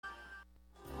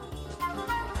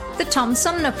The Tom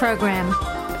Sumner Program.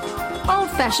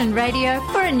 Old-fashioned radio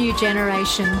for a new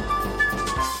generation.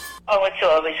 Oh, it's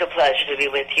always a pleasure to be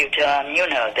with you, Tom. You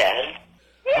know that.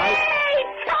 Yay,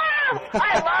 Tom!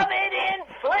 I love it in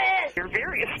Flint! You're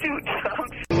very astute, Tom.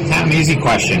 Tom, easy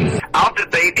question. I'll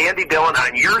debate Andy Dillon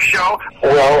on your show.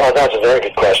 Well, that's a very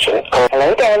good question.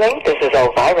 Hello, darling. This is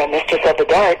Elvira, Mistress of the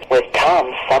Dark, with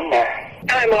Tom Sumner.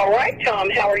 I'm all right,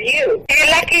 Tom. How are you? You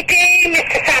lucky day,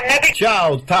 Mr. Sumner.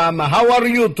 Ciao, Tom. How are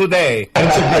you today?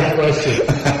 That's a good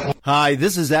question. Hi,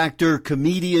 this is actor,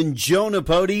 comedian Joe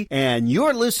Napodi, and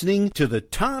you're listening to the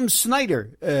Tom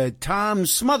Smothers.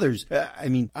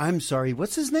 I'm sorry,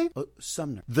 what's his name? Oh,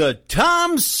 Sumner. The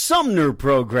Tom Sumner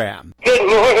Program. Good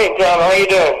morning, Tom. How you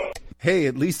doing? Hey,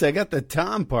 at least I got the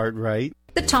Tom part right.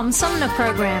 The Tom Sumner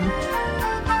Program.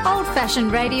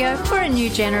 Old-fashioned radio for a new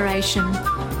generation.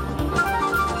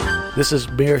 This is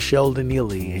Mayor Sheldon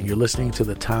Neely, and you're listening to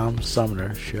the Tom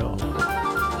Sumner Show.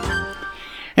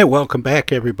 Hey, welcome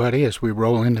back, everybody, as we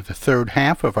roll into the third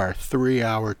half of our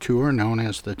 3-hour tour known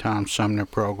as the Tom Sumner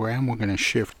Program. We're going to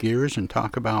shift gears and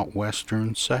talk about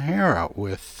Western Sahara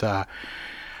with,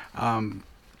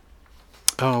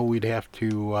 we'd have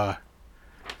to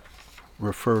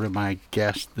refer to my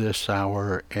guest this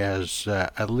hour as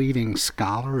a leading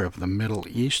scholar of the Middle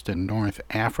East and North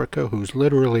Africa who's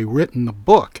literally written the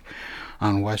book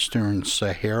on Western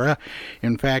Sahara.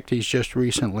 In fact, he's just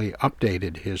recently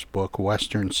updated his book,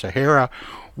 Western Sahara,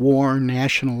 War,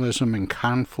 Nationalism, and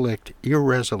Conflict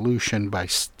Irresolution by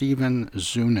Stephen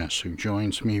Zunes, who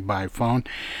joins me by phone.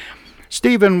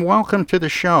 Stephen, welcome to the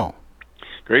show.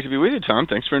 Great to be with you, Tom.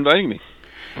 Thanks for inviting me.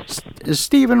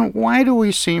 Stephen, why do we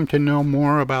seem to know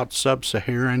more about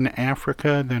sub-Saharan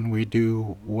Africa than we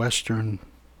do Western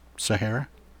Sahara?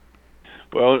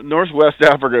 Well, Northwest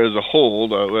Africa as a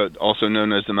whole, also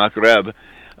known as the Maghreb,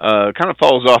 kind of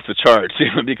falls off the charts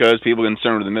because people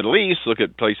concerned with the Middle East look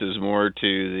at places more to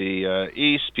the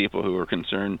east. People who are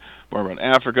concerned more about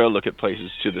Africa look at places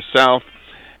to the south,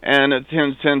 and it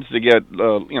tends to get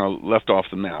left off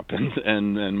the map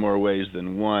in more ways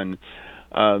than one.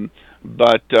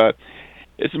 But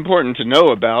it's important to know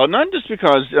about, not just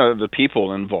because the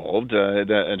people involved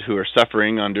who are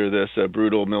suffering under this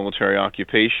brutal military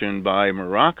occupation by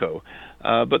Morocco,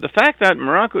 but the fact that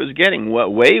Morocco is getting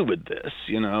away with this,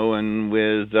 and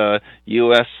with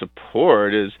U.S.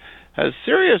 support has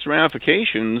serious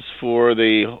ramifications for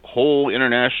the whole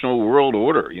international world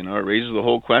order. It raises the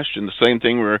whole question, the same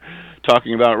thing we're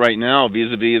talking about right now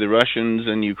vis-a-vis the Russians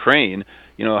and Ukraine.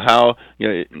 How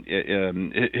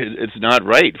it's not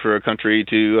right for a country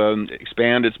to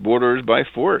expand its borders by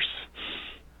force.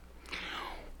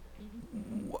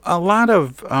 A lot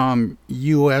of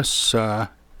U.S.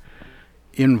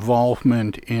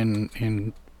 Involvement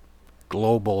in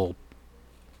global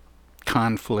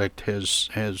conflict has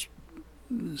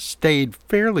stayed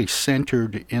fairly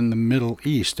centered in the Middle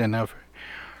East, and I've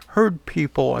heard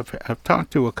people, I've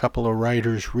talked to a couple of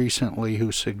writers recently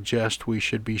who suggest we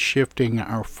should be shifting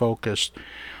our focus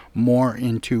more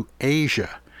into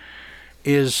Asia.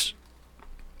 Do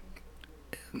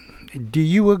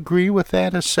you agree with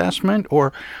that assessment,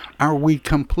 or are we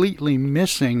completely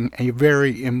missing a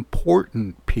very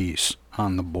important piece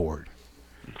on the board?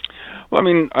 Well,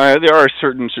 there are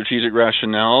certain strategic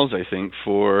rationales, I think,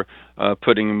 for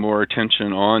putting more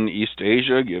attention on East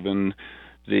Asia, given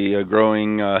the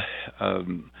growing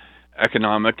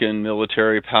economic and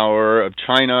military power of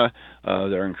China,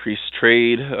 their increased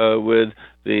trade with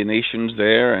the nations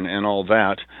there, and all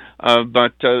that.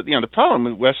 But the problem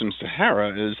with Western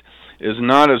Sahara is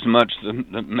not as much the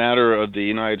matter of the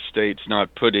United States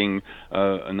not putting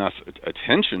enough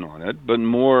attention on it, but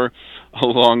more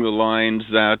along the lines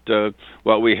that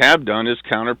what we have done is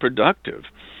counterproductive.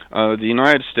 The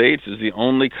United States is the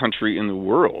only country in the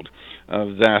world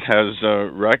that has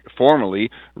formally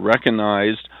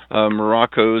recognized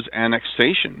Morocco's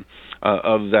annexation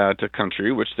of that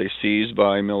country, which they seized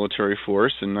by military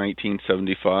force in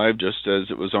 1975, just as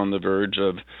it was on the verge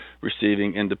of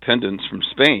receiving independence from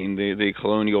Spain, the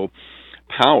colonial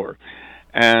power.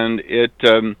 And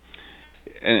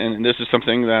and this is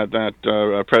something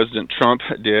that President Trump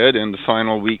did in the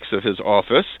final weeks of his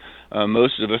office.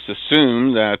 Most of us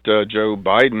assume that Joe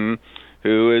Biden,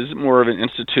 who is more of an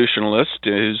institutionalist,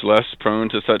 who's less prone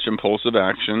to such impulsive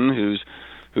action,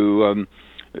 who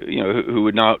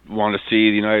would not want to see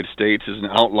the United States as an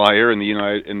outlier in the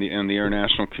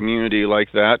international community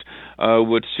like that,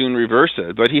 would soon reverse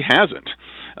it. But he hasn't.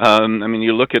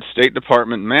 You look at State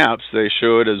Department maps; they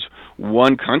show it as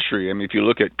one country. If you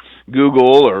look at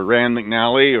Google or Rand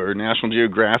McNally or National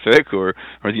Geographic or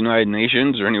the United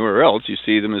Nations or anywhere else, you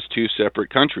see them as two separate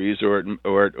countries, or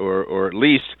at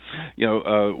least,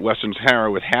 Western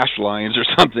Sahara with hash lines or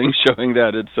something showing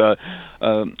that it's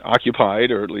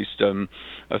occupied, or at least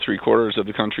 3/4 of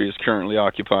the country is currently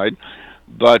occupied.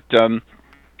 But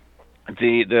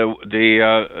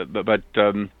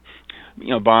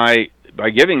by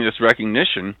giving this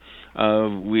recognition,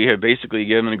 we have basically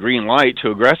given a green light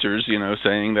to aggressors,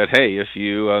 saying that, hey, if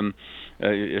you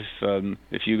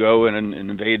go and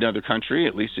invade another country,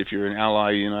 at least if you're an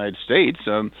ally of the United States,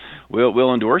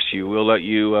 we'll endorse you. We'll let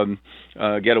you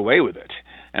get away with it.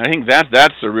 And I think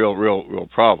that's a real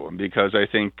problem, because I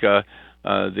think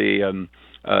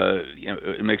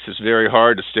it makes it very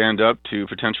hard to stand up to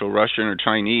potential Russian or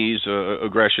Chinese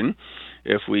aggression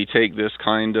if we take this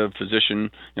kind of position,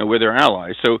 with our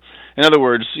allies. So, in other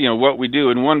words, what we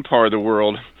do in one part of the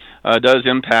world does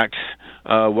impact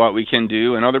what we can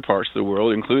do in other parts of the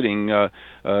world, including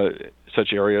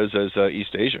such areas as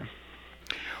East Asia.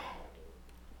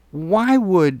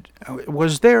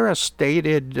 Was there a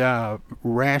stated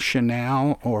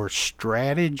rationale or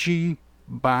strategy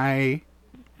by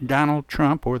Donald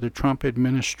Trump or the Trump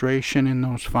administration in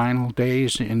those final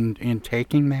days in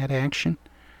taking that action?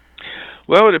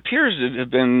 Well, it appears to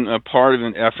have been a part of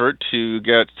an effort to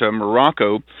get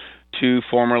Morocco to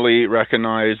formally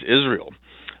recognize Israel.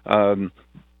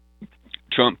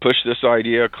 Trump pushed this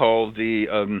idea called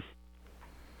the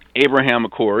Abraham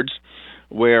Accords,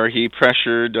 where he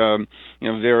pressured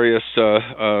various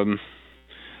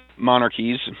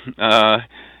monarchies,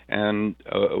 and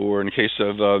or in the case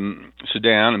of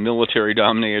Sudan, a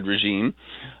military-dominated regime,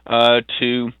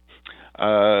 to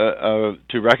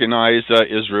recognize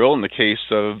Israel. In the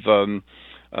case of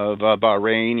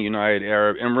Bahrain, United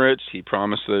Arab Emirates, he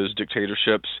promised those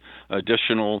dictatorships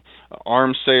additional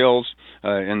arms sales.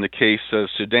 In the case of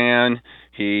Sudan,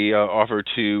 he offered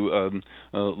to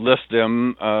list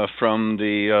them from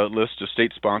the list of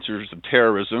state sponsors of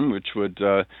terrorism, which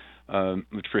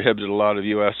prohibited a lot of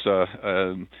U.S.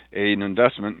 aid and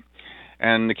investment.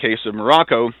 And in the case of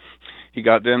Morocco, he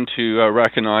got them to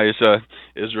recognize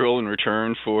Israel in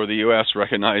return for the U.S.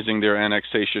 recognizing their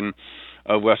annexation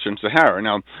of Western Sahara.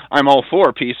 Now, I'm all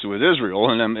for peace with Israel,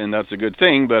 and that's a good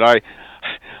thing. But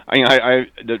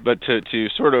to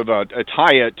sort of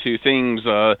tie it to things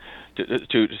to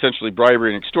essentially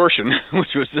bribery and extortion,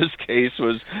 which was this case,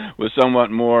 was somewhat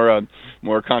more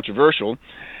controversial.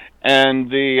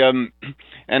 And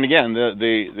again,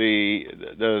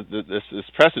 this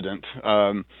precedent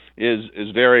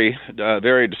is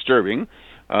very disturbing.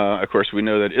 Of course, we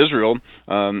know that Israel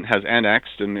has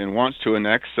annexed and wants to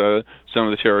annex some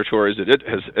of the territories that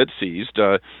it seized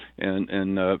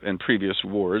in previous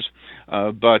wars.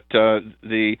 But I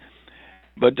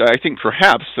think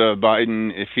perhaps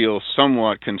Biden feels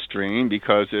somewhat constrained,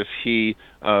 because if he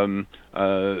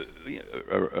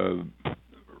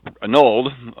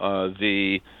annulled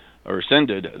or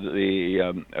rescinded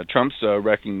the Trump's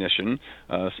recognition,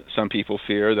 some people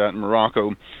fear that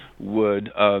Morocco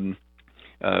would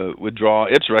withdraw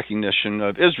its recognition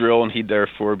of Israel, and he'd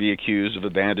therefore be accused of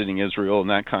abandoning Israel and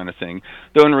that kind of thing.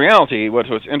 Though in reality, what's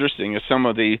interesting is some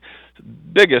of the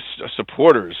biggest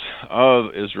supporters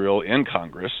of Israel in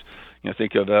Congress.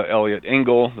 Think of Eliot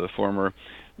Engel, the former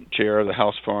chair of the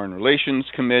House Foreign Relations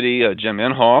Committee, Jim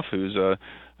Inhofe, who's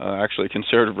actually a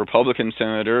conservative Republican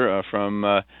senator from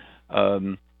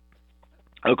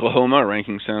Oklahoma, a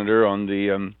ranking senator on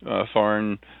the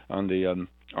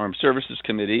Armed Services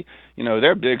Committee.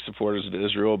 They're big supporters of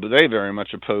Israel, but they very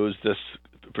much oppose this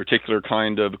particular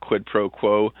kind of quid pro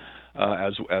quo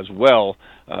as well,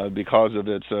 because of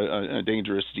its a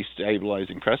dangerous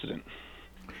destabilizing precedent.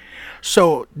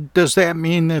 So does that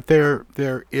mean that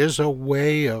there is a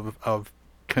way of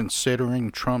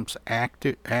considering Trump's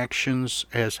actions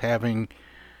as having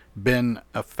been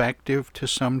effective to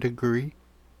some degree?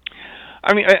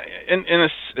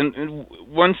 In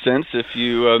one sense, if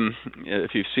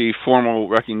you see formal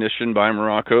recognition by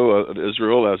Morocco of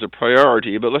Israel as a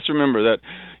priority, but let's remember that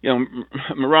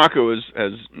Morocco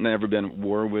has never been at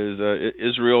war with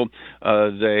Israel.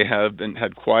 They have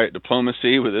had quiet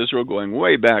diplomacy with Israel going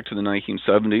way back to the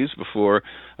 1970s, before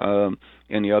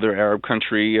any other Arab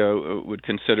country would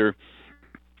consider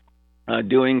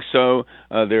doing so.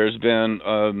 There's been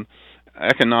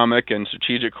economic and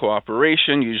strategic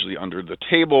cooperation, usually under the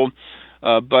table,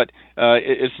 but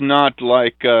it's not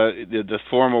like the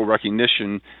formal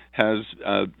recognition has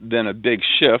been a big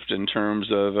shift in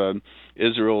terms of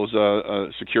Israel's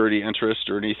security interest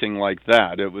or anything like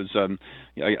that. It was,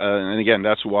 and again,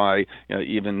 that's why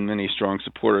even many strong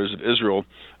supporters of Israel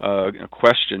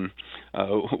question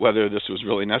whether this was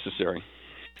really necessary.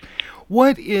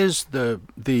 What is the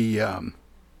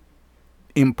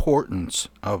importance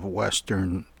of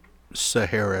Western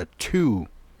Sahara to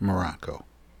Morocco?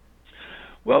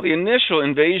 Well, the initial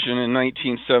invasion in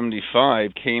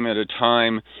 1975 came at a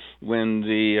time when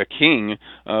the king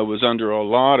was under a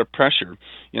lot of pressure.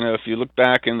 If you look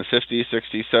back in the 50s,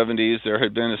 60s, 70s, there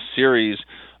had been a series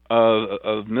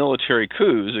of military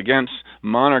coups against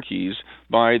monarchies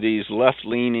by these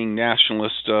left-leaning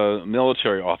nationalist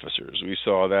military officers. We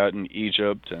saw that in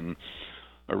Egypt and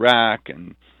Iraq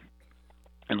and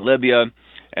Libya,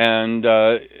 and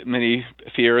many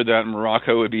fear that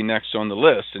Morocco would be next on the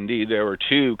list. Indeed, there were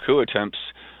 2 coup attempts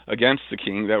against the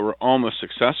king that were almost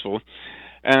successful,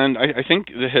 and I think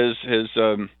his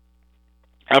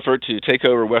effort to take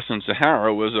over Western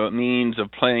Sahara was a means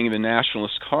of playing the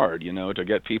nationalist card, to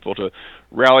get people to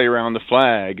rally around the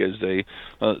flag as they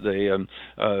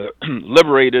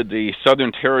liberated the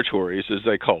southern territories, as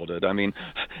they called it. I mean,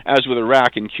 as with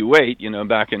Iraq and Kuwait,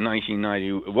 back in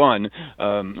 1991,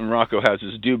 Morocco has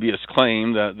this dubious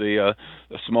claim that the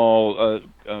small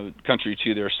country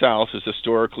to their south is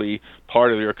historically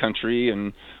part of their country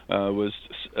and was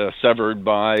severed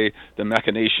by the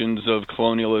machinations of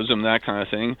colonialism, that kind of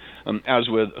thing. As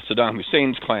with Saddam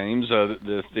Hussein's claims,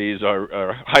 these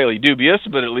are highly dubious,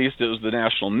 but at least it was the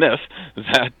national myth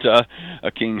that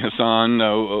King Hassan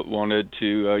wanted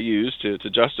to use to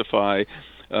justify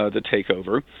the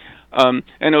takeover. And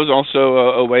it was also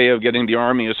a way of getting the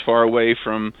army as far away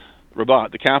from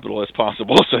Rabat, the capital, as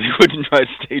possible, so they wouldn't try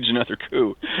to stage another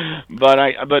coup.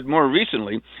 But more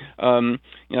recently, a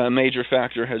major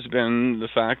factor has been the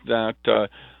fact that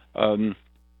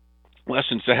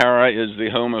Western Sahara is the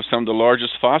home of some of the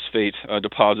largest phosphate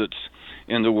deposits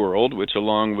in the world, which,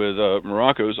 along with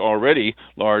Morocco's already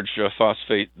large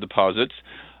phosphate deposits,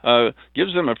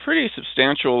 gives them a pretty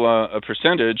substantial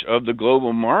percentage of the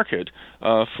global market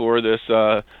for this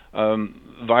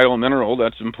vital mineral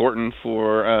that's important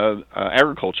for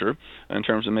agriculture in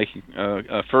terms of making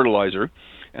fertilizer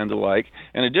and the like.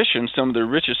 In addition, some of the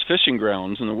richest fishing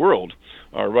grounds in the world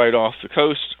are right off the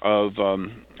coast of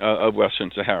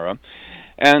Western Sahara.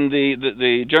 And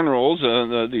the generals,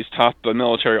 these top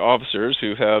military officers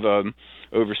who have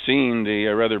overseen the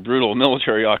rather brutal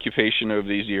military occupation over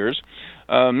these years,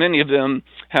 many of them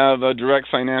have direct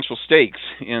financial stakes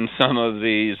in some of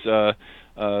these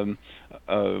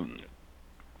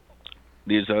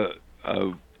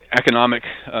economic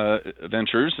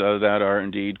ventures that are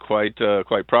indeed quite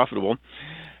profitable,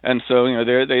 and so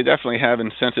they definitely have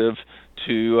incentive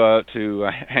to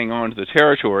hang on to the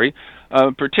territory,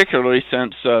 particularly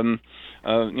since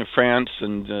France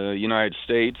and the United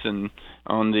States and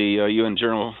on the UN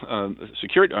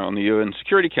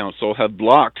Security Council have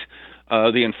blocked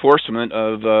the enforcement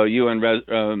of UN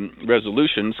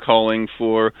resolutions calling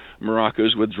for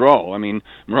Morocco's withdrawal. I mean,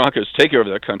 Morocco's takeover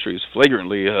of that country is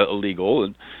flagrantly illegal.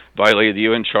 It violated the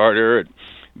UN Charter. It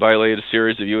violated a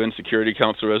series of UN Security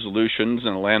Council resolutions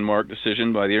and a landmark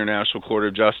decision by the International Court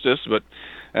of Justice. But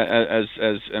as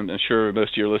I'm sure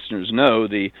most of your listeners know,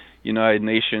 the United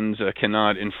Nations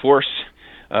cannot enforce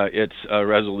its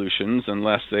resolutions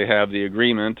unless they have the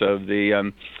agreement of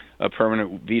the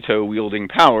permanent veto-wielding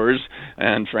powers,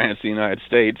 and France and the United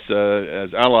States,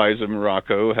 as allies of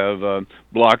Morocco, have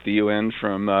blocked the UN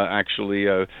from actually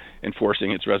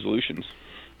enforcing its resolutions.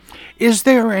 Is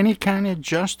there any kind of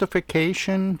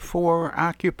justification for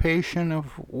occupation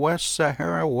of West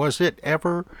Sahara? Was it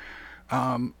ever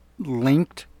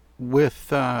linked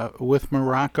with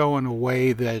Morocco in a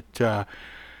way that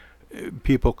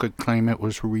people could claim it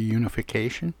was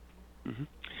reunification? Mm-hmm.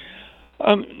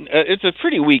 It's a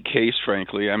pretty weak case,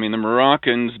 frankly. I mean, the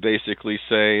Moroccans basically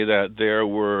say that there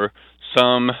were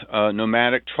some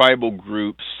nomadic tribal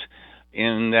groups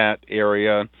in that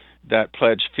area that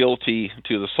pledged fealty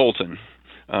to the Sultan.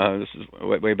 This is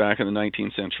way back in the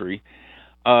 19th century.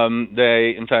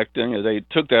 They, in fact, they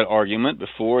took that argument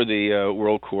before the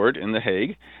World Court in The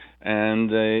Hague, and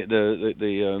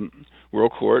the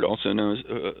World Court, also known as,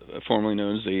 formerly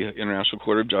known as the International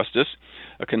Court of Justice,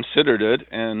 considered it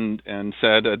and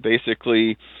said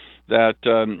basically that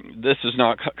this does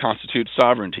not constitute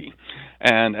sovereignty.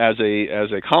 And as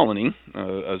a colony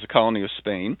of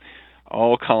Spain,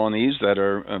 all colonies that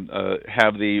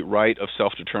have the right of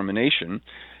self-determination,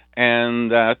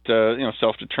 and that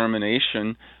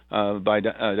self-determination by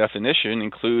definition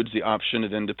includes the option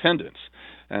of independence.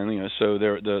 And so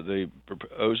the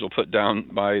proposal put down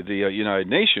by the United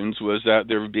Nations was that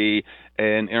there would be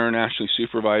an internationally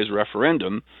supervised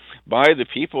referendum by the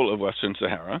people of Western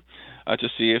Sahara to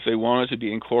see if they wanted to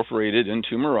be incorporated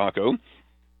into Morocco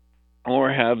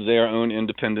or have their own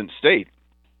independent state.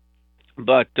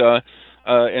 But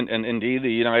and indeed,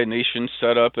 the United Nations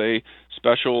set up a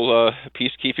special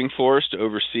peacekeeping force to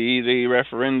oversee the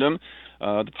referendum.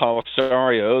 The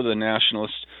Polisario, the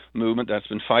nationalist movement that's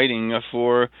been fighting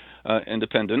for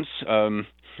independence,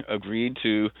 agreed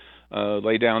to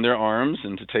lay down their arms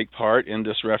and to take part in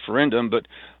this referendum, but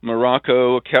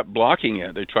Morocco kept blocking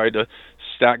it. They tried to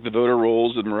stack the voter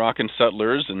rolls with Moroccan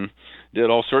settlers and did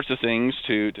all sorts of things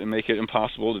to make it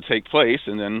impossible to take place.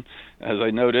 And then, as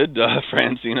I noted,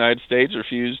 France, the United States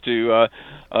refused to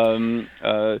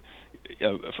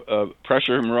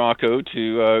pressure Morocco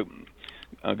to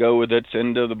go with its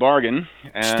end of the bargain.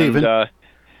 And, Stephen, so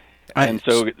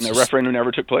the referendum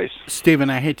never took place. Stephen,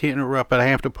 I hate to interrupt, but I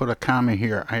have to put a comma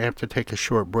here. I have to take a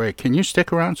short break. Can you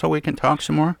stick around so we can talk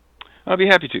some more? I'll be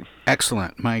happy to.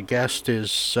 Excellent. My guest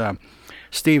is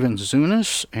Stephen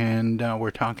Zunes, and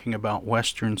we're talking about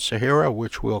Western Sahara,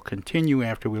 which will continue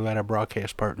after we let our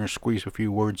broadcast partners squeeze a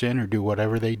few words in or do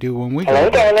whatever they do when we Hello,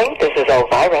 go. darling. This is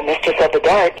Elvira, Mistress of the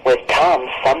Dark, with Tom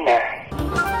Sumner.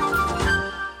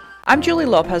 I'm Julie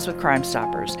Lopez with Crime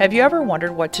Stoppers. Have you ever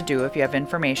wondered what to do if you have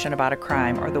information about a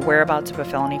crime or the whereabouts of a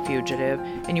felony fugitive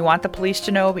and you want the police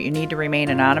to know but you need to remain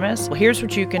anonymous? Well, here's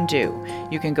what you can do.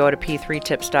 You can go to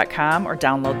p3tips.com or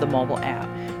download the mobile app.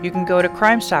 You can go to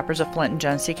Crime Stoppers of Flint and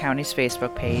Genesee County's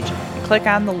Facebook page and click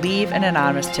on the Leave an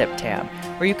Anonymous Tip tab,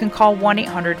 or you can call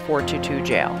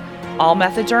 1-800-422-JAIL. All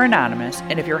methods are anonymous,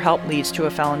 and if your help leads to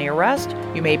a felony arrest,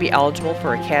 you may be eligible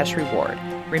for a cash reward.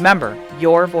 Remember,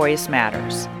 your voice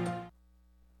matters.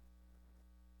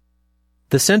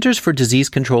 The Centers for Disease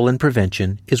Control and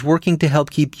Prevention is working to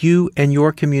help keep you and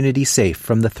your community safe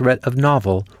from the threat of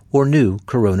novel or new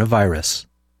coronavirus.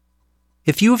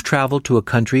 If you have traveled to a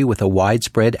country with a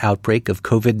widespread outbreak of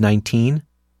COVID-19,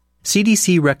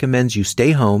 CDC recommends you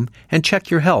stay home and check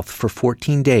your health for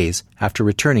 14 days after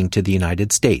returning to the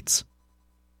United States.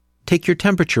 Take your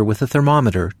temperature with a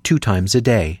thermometer 2 times a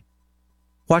day.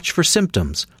 Watch for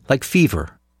symptoms like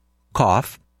fever,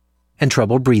 cough, and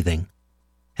trouble breathing.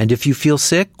 And if you feel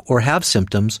sick or have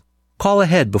symptoms, call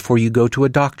ahead before you go to a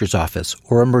doctor's office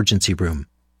or emergency room.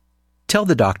 Tell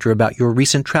the doctor about your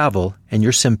recent travel and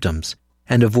your symptoms,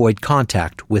 and avoid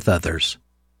contact with others.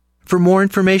 For more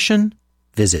information,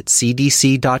 visit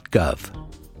cdc.gov.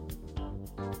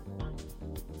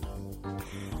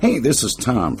 Hey, this is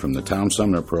Tom from the Tom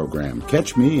Sumner Program.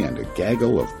 Catch me and a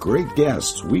gaggle of great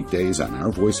guests weekdays on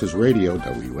Our Voices Radio,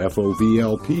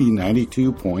 WFOVLP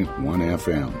 92.1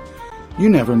 FM. You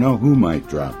never know who might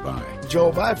drop by.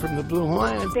 Joe By from the Blue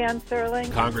Hawaiian. Dan Sterling.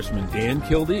 Congressman Dan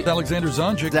Kildee. Alexander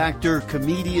Zonjic. Actor,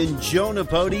 comedian Joe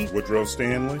Napodi. Woodrow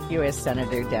Stanley. U.S.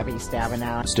 Senator Debbie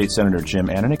Stabenow. State Senator Jim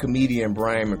Ananich. Comedian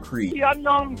Brian McCree. The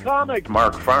unknown comic.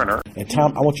 Mark Farner. And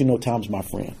Tom, I want you to know Tom's my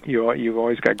friend. You've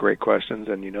always got great questions,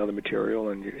 and you know the material,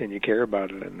 and you care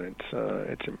about it, and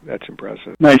that's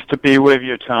impressive. Nice to be with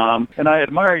you, Tom. And I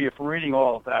admire you for reading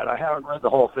all of that. I haven't read the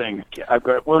whole thing. I've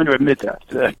got willing to admit that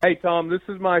today. Hey, Tom, this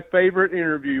is my favorite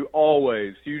interview always.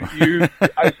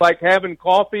 It's like having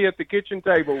coffee at the kitchen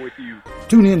table with you.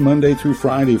 Tune in Monday through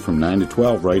Friday from 9 to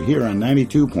 12 right here on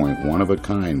 92.1 of a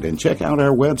kind. And check out our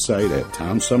website at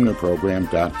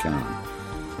TomSumnerProgram.com.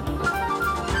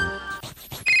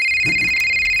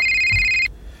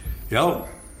 Hello.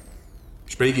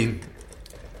 Speaking.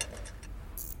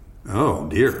 Oh,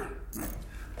 dear.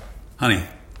 Honey,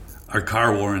 our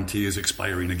car warranty is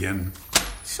expiring again.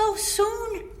 So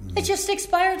soon? It just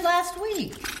expired last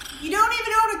week. You don't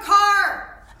even own a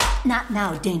car! Not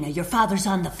now, Dana. Your father's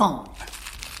on the phone.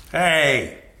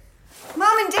 Hey!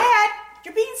 Mom and Dad,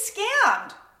 you're being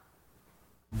scammed.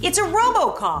 It's a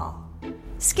robocall.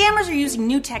 Scammers are using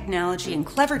new technology and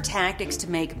clever tactics to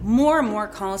make more and more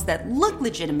calls that look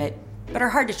legitimate but are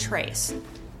hard to trace.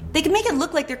 They can make it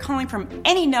look like they're calling from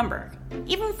any number,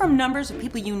 even from numbers of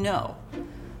people you know.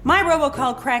 My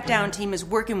robocall crackdown team is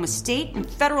working with state and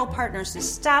federal partners to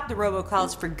stop the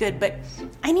robocalls for good, but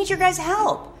I need your guys'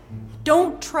 help.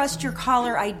 Don't trust your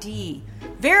caller ID.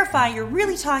 Verify you're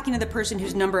really talking to the person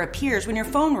whose number appears when your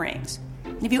phone rings.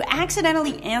 And if you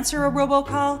accidentally answer a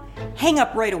robocall, hang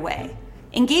up right away.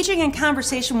 Engaging in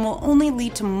conversation will only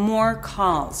lead to more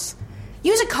calls.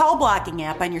 Use a call blocking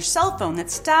app on your cell phone that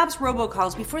stops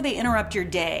robocalls before they interrupt your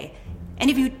day.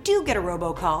 And if you do get a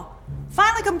robocall,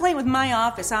 file a complaint with my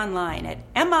office online at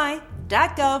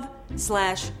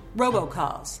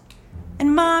mi.gov/robocalls.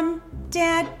 And Mom,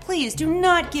 Dad, please do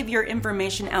not give your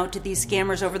information out to these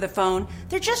scammers over the phone.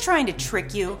 They're just trying to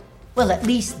trick you. Well, at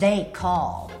least they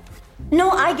call.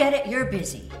 No, I get it, you're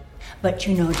busy. But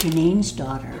you know Janine's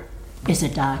daughter is a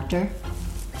doctor.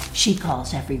 She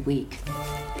calls every week.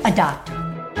 A doctor.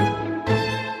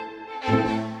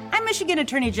 I'm Michigan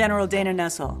Attorney General Dana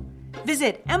Nessel.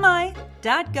 Visit mi.gov/AG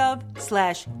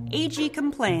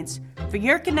complaints for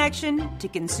your connection to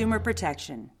consumer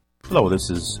protection. Hello, this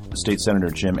is State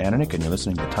Senator Jim Ananick, and you're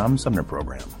listening to the Tom Sumner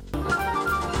Program.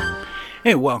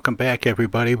 Hey, welcome back,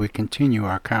 everybody. We continue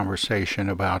our conversation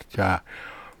about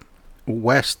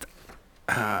West,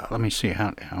 let me see,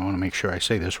 I want to make sure I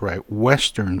say this right,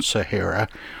 Western Sahara,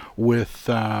 with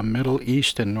Middle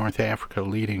East and North Africa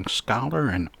leading scholar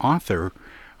and author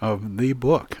of the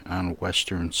book on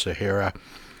Western Sahara,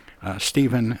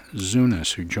 Stephen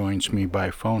Zunes, who joins me by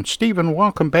phone. Stephen,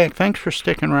 welcome back. Thanks for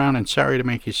sticking around, and sorry to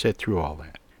make you sit through all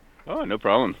that. Oh, no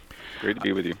problem. Great to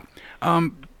be with you.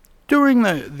 During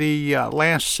the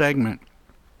last segment,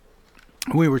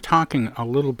 we were talking a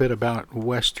little bit about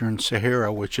Western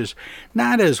Sahara, which is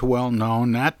not as well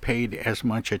known, not paid as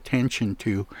much attention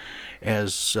to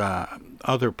as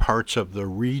other parts of the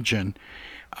region.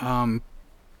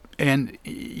 And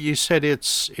you said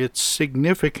its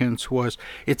significance was,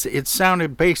 it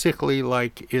sounded basically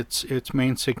like its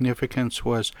main significance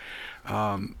was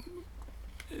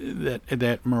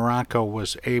that Morocco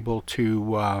was able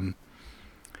to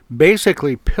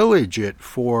basically pillage it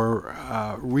for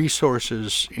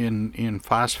resources in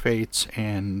phosphates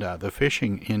and the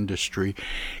fishing industry.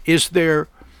 Is there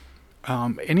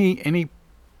any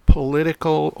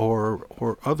political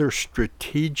or other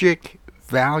strategic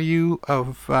value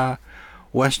of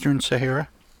Western Sahara?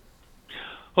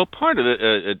 Well, part of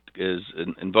it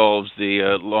involves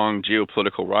the long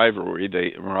geopolitical rivalry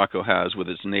that Morocco has with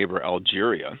its neighbor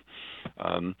Algeria.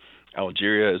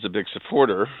 Algeria is a big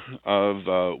supporter of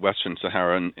Western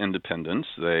Saharan independence.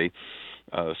 They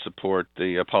support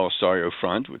the Polisario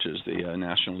Front, which is the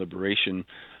national liberation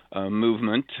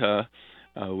movement,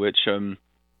 which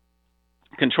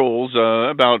controls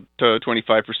about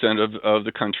 25% of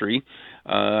the country,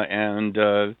 and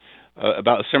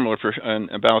about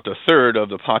a third of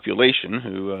the population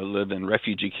who live in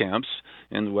refugee camps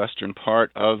in the western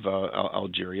part of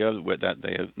Algeria.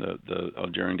 The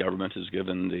Algerian government has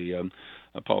given the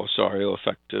Polisario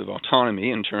effective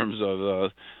autonomy in terms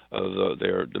of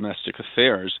their domestic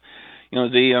affairs. You know,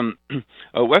 the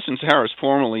Western Sahara is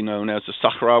formally known as the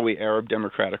Sahrawi Arab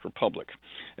Democratic Republic.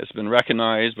 It's been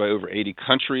recognized by over 80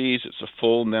 countries. It's a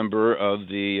full member of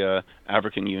the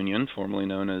African Union, formerly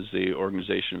known as the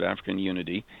Organization of African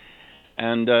Unity.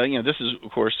 And, this is,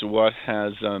 of course, what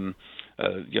has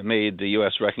made the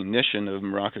U.S. recognition of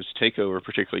Morocco's takeover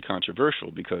particularly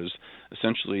controversial, because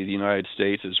essentially the United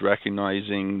States is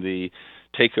recognizing the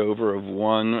takeover of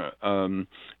one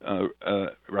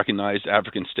recognized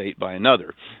African state by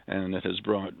another, and it has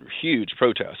brought huge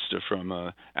protests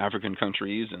from African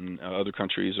countries and other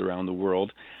countries around the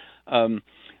world.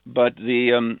 But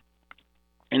in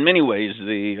many ways,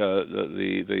 the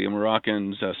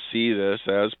Moroccans see this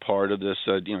as part of this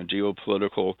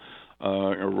geopolitical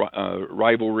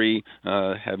rivalry,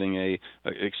 having a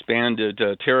expanded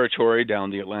territory down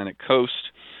the Atlantic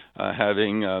coast.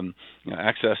 Having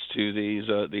access to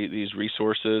these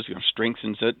resources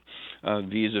strengthens it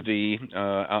vis-a-vis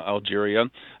Algeria.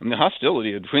 I mean, the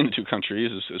hostility between the two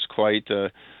countries is quite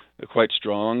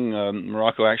strong.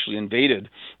 Morocco actually invaded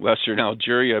Western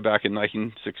Algeria back in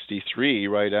 1963,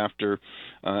 right after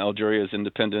Algeria's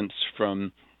independence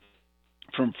from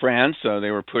France.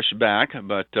 They were pushed back,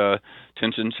 but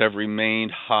tensions have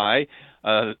remained high.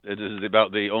 It is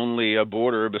about the only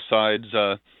border besides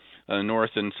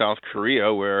North and South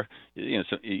Korea where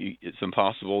it's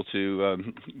impossible to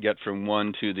get from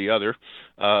one to the other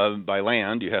by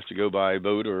land. You have to go by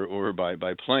boat or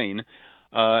by plane.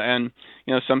 And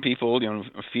some people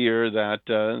fear that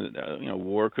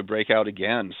war could break out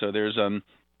again. So there's a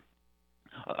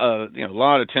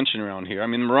lot of tension around here. I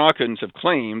mean, Moroccans have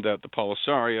claimed that the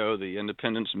Polisario, the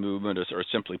independence movement, are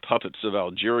simply puppets of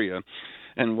Algeria.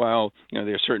 And while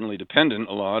they're certainly dependent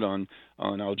a lot on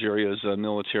Algeria's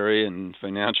military and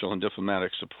financial and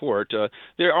diplomatic support,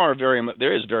 they're an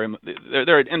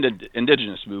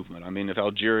indigenous movement. I mean, if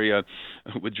Algeria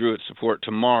withdrew its support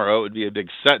tomorrow, it would be a big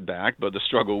setback, but the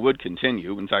struggle would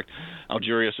continue. In fact,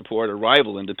 Algeria supported a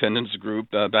rival independence group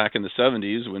back in the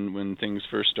 70s when things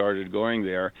first started going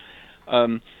there.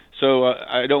 So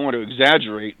I don't want to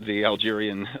exaggerate the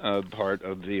Algerian part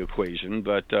of the equation,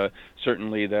 but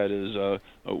certainly that is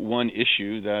one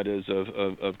issue that is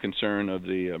of concern of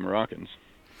the Moroccans.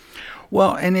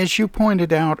 Well, and as you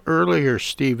pointed out earlier,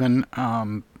 Stephen,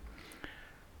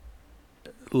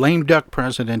 lame duck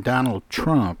President Donald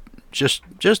Trump,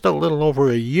 just a little over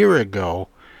a year ago,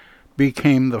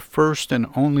 became the first and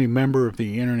only member of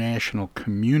the international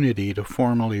community to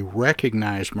formally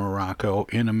recognize Morocco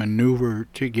in a maneuver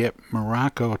to get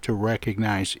Morocco to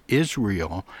recognize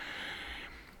Israel.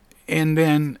 And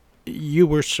then you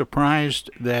were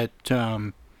surprised that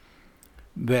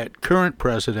that current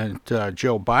president,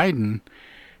 Joe Biden,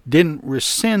 didn't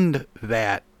rescind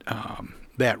that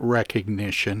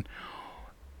recognition.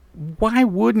 Why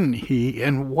wouldn't he?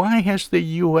 And why has the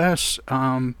U.S.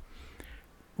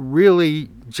 Really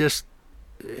just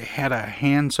had a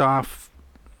hands-off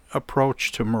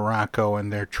approach to Morocco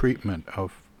and their treatment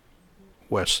of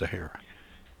West Sahara?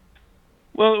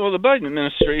 Well, the Biden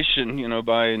administration,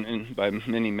 by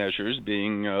many measures,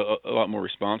 being a lot more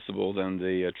responsible than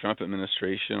the Trump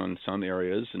administration on some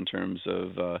areas in terms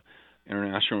of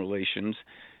international relations,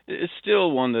 is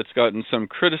still one that's gotten some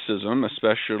criticism,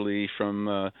 especially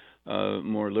from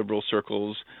more liberal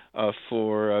circles,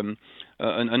 for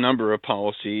a number of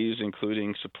policies,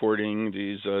 including supporting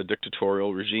these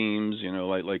dictatorial regimes,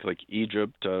 like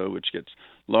Egypt, which gets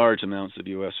large amounts of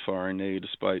U.S. foreign aid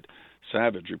despite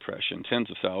savage repression, tens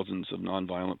of thousands of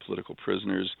nonviolent political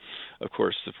prisoners. Of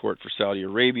course, support for Saudi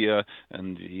Arabia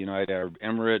and the United Arab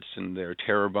Emirates and their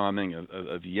terror bombing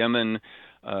of Yemen,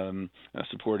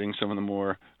 supporting some of the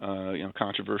more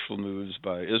controversial moves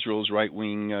by Israel's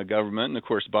right-wing government. And of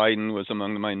course, Biden was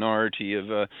among the minority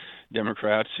of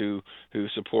Democrats who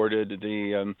supported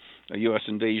the U.S.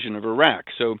 invasion of Iraq.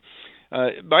 So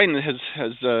Biden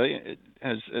has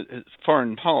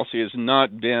foreign policy has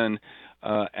not been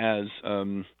as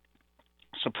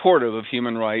supportive of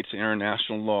human rights and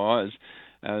international law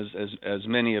as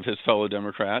many of his fellow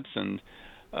Democrats, and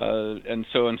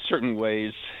so in certain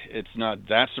ways it's not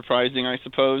that surprising, I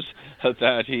suppose,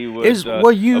 that he was.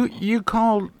 You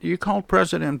called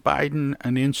President Biden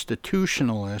an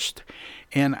institutionalist,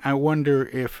 and I wonder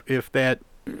if that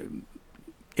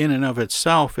in and of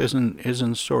itself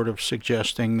isn't sort of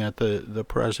suggesting that the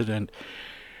president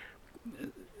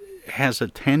has a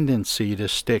tendency to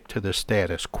stick to the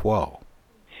status quo.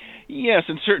 Yes,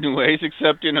 in certain ways,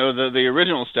 except the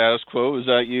original status quo is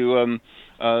that you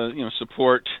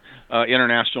support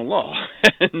international law,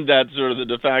 and that's sort of the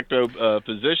de facto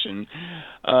position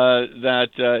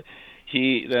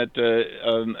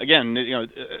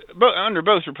under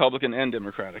both Republican and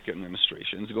Democratic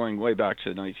administrations, going way back to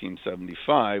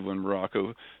 1975 when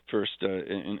Morocco first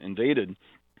invaded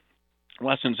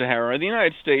Western Sahara, the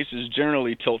United States is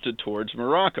generally tilted towards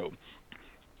Morocco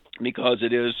because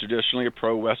it is traditionally a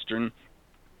pro-Western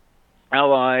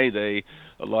ally. They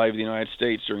allied with the United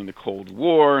States during the Cold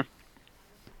War.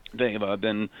 They have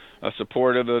been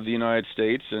supportive of the United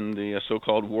States in the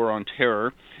so-called War on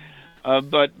Terror.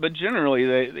 But generally,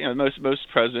 most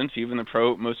presidents, even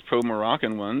the most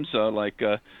pro-Moroccan ones, like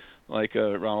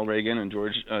Ronald Reagan and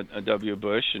George W.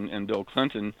 Bush and Bill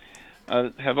Clinton,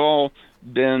 have all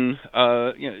been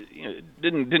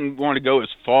didn't want to go as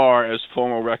far as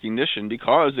formal recognition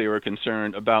because they were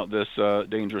concerned about this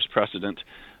dangerous precedent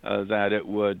that it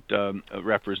would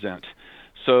represent.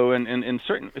 So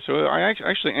so I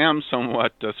actually am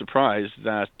somewhat surprised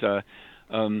that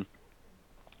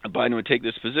Biden would take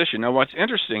this position. Now, what's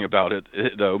interesting about it,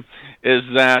 though, is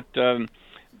that the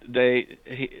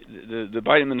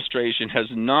Biden administration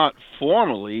has not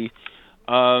formally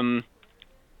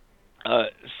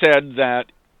said that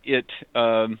it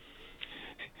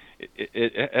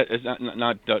is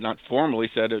not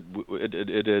formally said it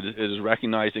is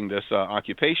recognizing this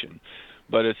occupation,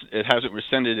 but it hasn't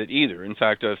rescinded it either. In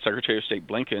fact, Secretary of State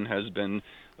Blinken has been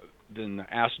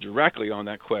asked directly on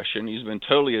that question. He's been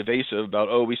totally evasive about,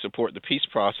 we support the peace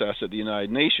process at the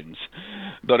United Nations.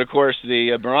 But of course,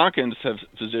 the Moroccans'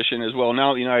 position is, well,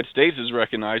 now the United States is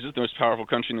recognized as the most powerful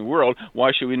country in the world,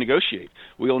 why should we negotiate?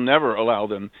 We'll never allow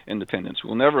them independence.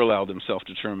 We'll never allow them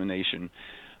self-determination.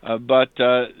 But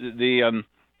if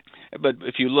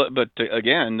you look,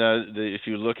 if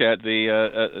you look at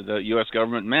the U.S.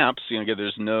 government maps,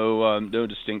 there's no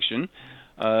distinction.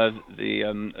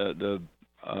 The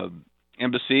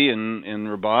embassy in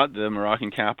Rabat, the Moroccan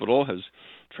capital, has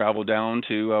traveled down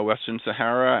to Western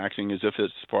Sahara, acting as if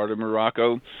it's part of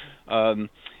Morocco.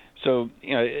 So,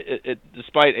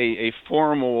 despite a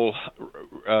formal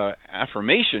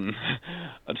affirmation,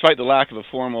 despite the lack of a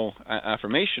formal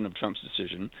affirmation of Trump's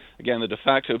decision, again, the de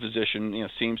facto position,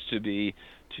 seems to be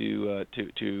to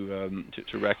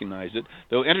recognize it.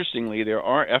 Though interestingly, there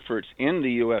are efforts in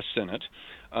the U.S. Senate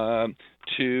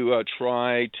to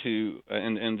try to,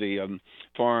 in the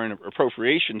Foreign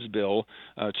Appropriations Bill,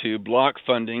 to block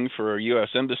funding for a U.S.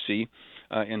 embassy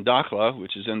in Dakhla,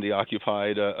 which is in the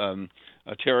occupied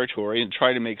territory, and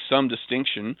try to make some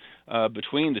distinction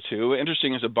between the two.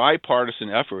 Interesting, it's a bipartisan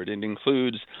effort. It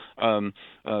includes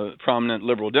prominent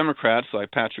liberal Democrats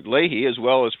like Patrick Leahy, as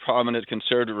well as prominent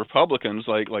conservative Republicans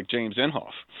like James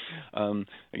Inhofe.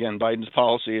 Again, Biden's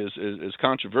policy is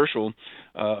controversial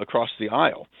across the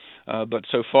aisle, but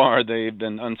so far they've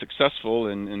been unsuccessful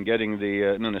in getting the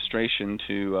administration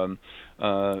to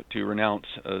renounce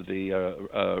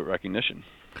the recognition.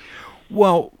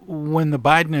 Well, when the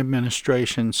Biden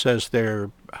administration says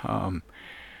they're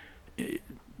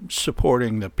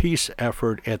supporting the peace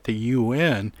effort at the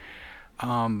UN,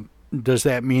 does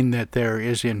that mean that there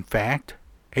is, in fact,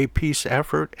 a peace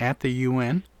effort at the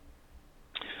UN?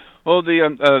 Well,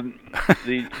 it's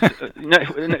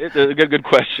a good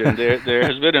question. There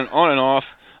has been an on and off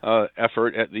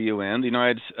effort at the UN. The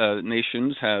United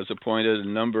Nations has appointed a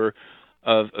number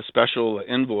of special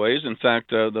envoys. In fact,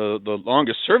 the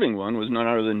longest-serving one was none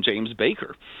other than James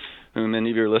Baker, whom many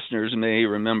of your listeners may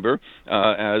remember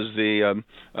as the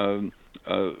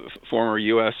former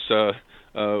U.S.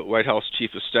 White House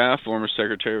Chief of Staff, former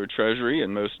Secretary of Treasury,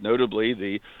 and most notably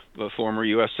the former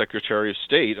U.S. Secretary of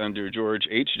State under George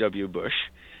H.W. Bush.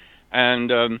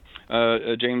 And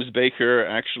James Baker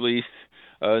actually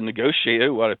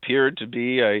negotiated what appeared to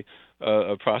be a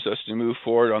process to move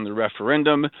forward on the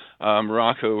referendum.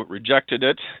 Morocco rejected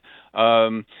it.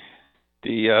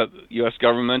 The U.S.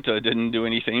 government didn't do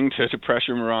anything to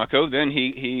pressure Morocco. Then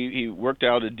he worked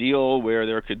out a deal where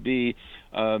there could be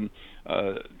a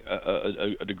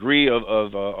degree of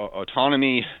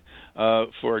autonomy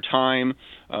for a time,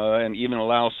 and even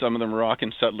allow some of the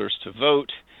Moroccan settlers to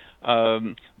vote.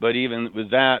 But even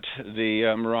with that,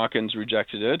 the Moroccans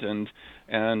rejected it,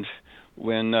 and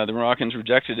when the Moroccans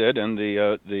rejected it, and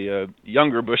the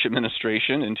younger Bush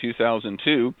administration in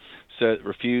 2002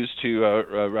 refused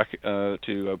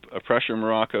to pressure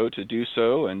Morocco to do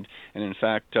so, and in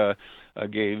fact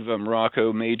gave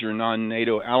Morocco major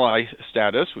non-NATO ally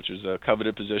status, which is a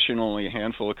coveted position only a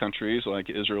handful of countries like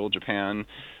Israel, Japan,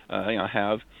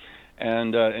 have.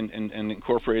 And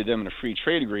incorporated them in a free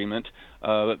trade agreement.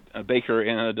 Baker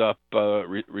ended up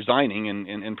resigning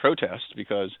in protest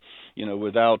because,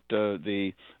 without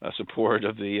the support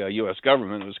of the U.S.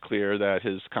 government, it was clear that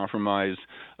his compromise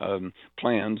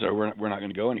plans were not going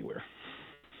to go anywhere.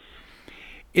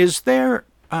 Is there?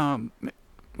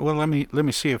 Well, let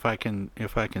me see if I can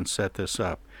set this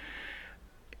up.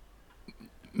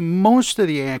 Most of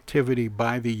the activity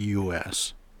by the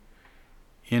U.S.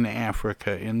 in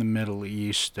Africa, in the Middle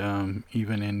East,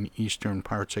 even in eastern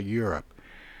parts of Europe,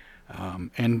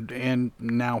 and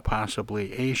now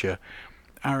possibly Asia,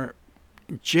 are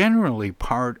generally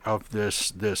part of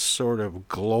this sort of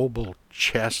global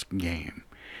chess game.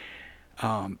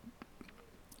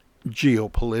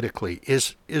 Geopolitically,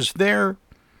 is there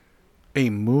a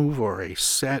move or a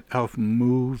set of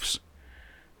moves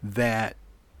that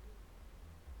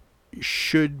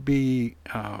should be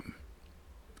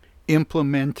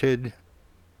implemented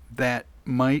that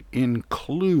might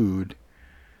include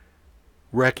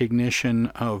recognition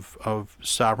of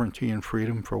sovereignty and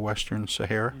freedom for Western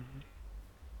Sahara?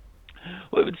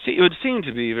 Well, it would seem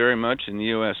to be very much in the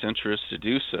U.S. interest to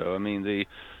do so. I mean, the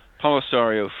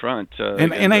Polisario Front.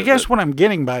 And I guess what I'm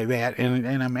getting by that,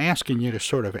 and I'm asking you to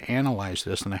sort of analyze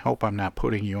this, and I hope I'm not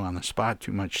putting you on the spot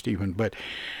too much, Stephen, but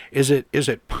is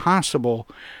it possible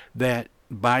that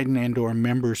Biden and or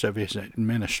members of his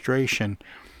administration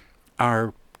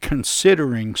are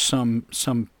considering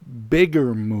some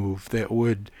bigger move that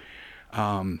would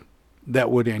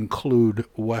include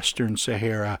Western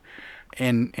Sahara,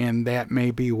 and that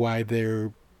may be why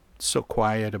they're so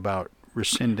quiet about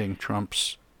rescinding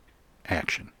Trump's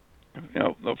action?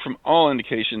 From all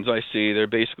indications I see, they're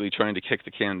basically trying to kick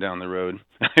the can down the road.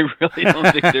 I really don't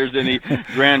think there's any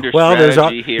grander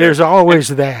strategy here. There's always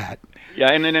that.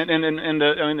 Yeah, and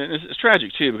it's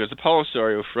tragic too, because the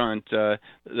Polisario Front, the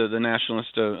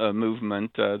nationalist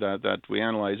movement that we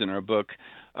analyze in our book,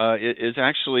 is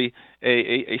actually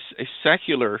a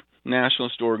secular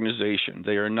nationalist organization.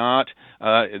 They are not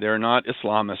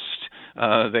Islamist.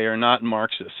 They are not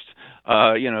Marxist.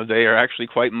 they are actually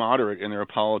quite moderate in their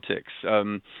politics.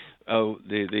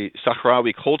 The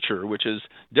Sahrawi culture, which is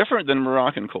different than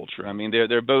Moroccan culture. I mean,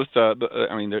 they're both. They're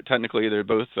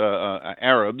both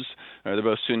Arabs. They're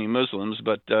both Sunni Muslims,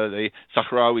 but the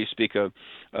Sahrawi speak a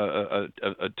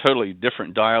totally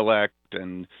different dialect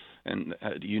and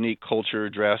unique culture,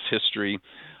 dress, history.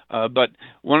 But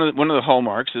one of the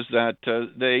hallmarks is that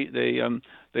they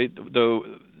though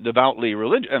devoutly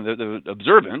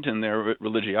observant in their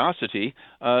religiosity,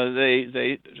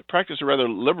 they practice a rather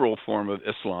liberal form of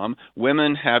Islam.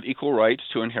 Women have equal rights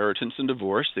to inheritance and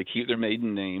divorce. They keep their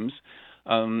maiden names.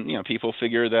 People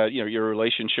figure that your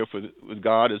relationship with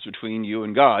God is between you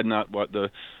and God, not what the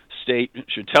state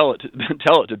should tell it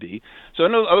to be. So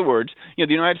in other words, the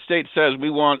United States says we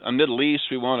want a Middle East,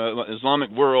 we want an Islamic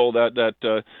world that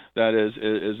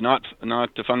is not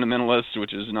fundamentalist,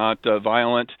 which is not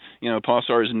violent.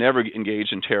 PASAR has never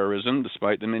engaged in terrorism,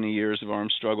 despite the many years of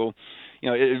armed struggle.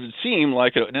 It would seem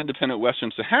like an independent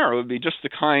Western Sahara would be just the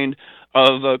kind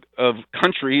of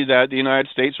country that the United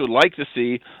States would like to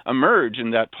see emerge in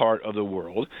that part of the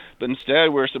world. But instead,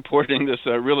 we're supporting this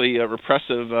really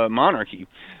repressive monarchy.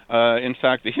 In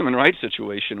fact, the human rights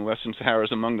situation in Western Sahara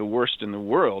is among the worst in the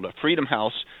world. Freedom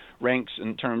House ranks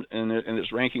in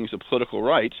its rankings of political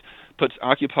rights, puts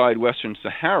occupied Western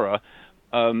Sahara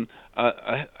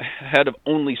ahead of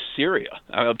only Syria.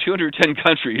 Of 210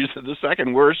 countries, the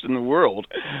second worst in the world,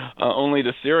 only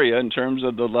to Syria in terms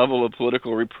of the level of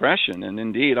political repression. And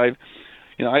indeed, I've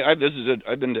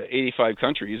been to 85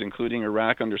 countries, including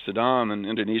Iraq under Saddam and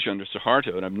Indonesia under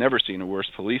Suharto, and I've never seen a worse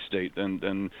police state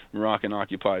than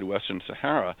Moroccan-occupied Western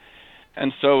Sahara.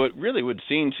 And so it really would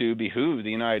seem to behoove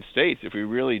the United States, if we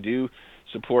really do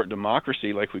support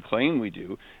democracy like we claim we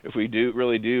do, if we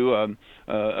really do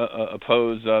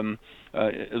oppose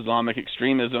Islamic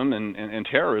extremism and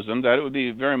terrorism, that it would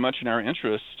be very much in our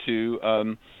interest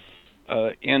to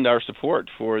end our support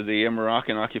for the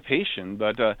Moroccan occupation.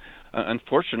 But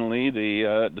unfortunately,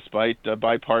 despite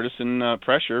bipartisan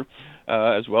pressure,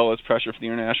 as well as pressure from the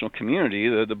international community,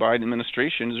 the Biden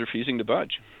administration is refusing to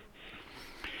budge.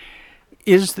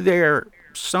 Is there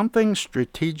something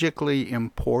strategically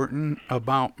important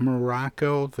about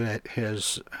Morocco that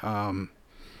has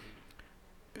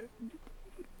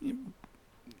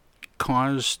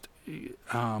caused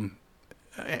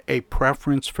a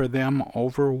preference for them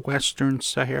over Western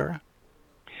Sahara?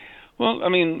 Well, I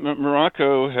mean,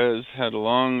 Morocco has had a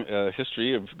long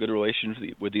history of good relations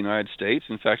with the United States.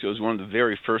 In fact, it was one of the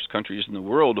very first countries in the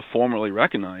world to formally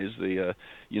recognize the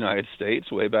United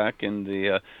States way back in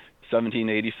the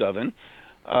 1787.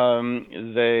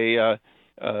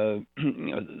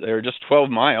 They're just 12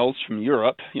 miles from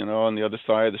Europe, on the other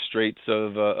side of the Straits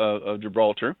of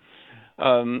Gibraltar.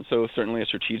 So certainly a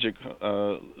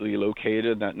strategically located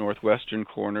in that northwestern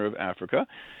corner of Africa.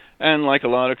 And like a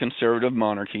lot of conservative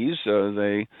monarchies,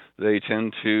 they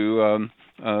tend to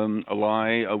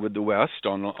ally with the West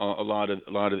on a lot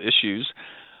of issues.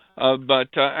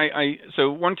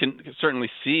 So one can certainly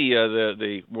see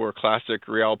the more classic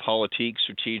realpolitik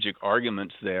strategic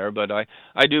arguments there, but I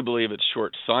do believe it's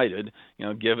short-sighted,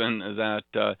 given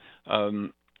that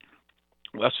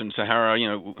Western Sahara,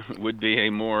 would be a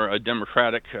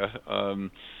democratic,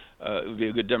 would be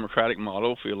a good democratic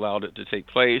model if we allowed it to take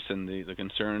place, and the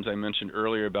concerns I mentioned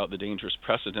earlier about the dangerous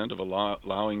precedent of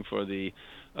allowing for the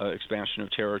expansion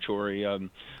of territory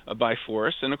by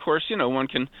force. And of course, one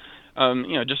can.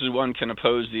 Just as one can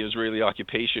oppose the Israeli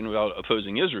occupation without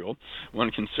opposing Israel,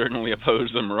 one can certainly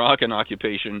oppose the Moroccan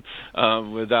occupation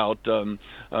without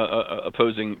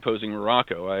opposing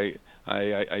Morocco.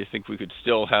 I think we could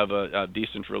still have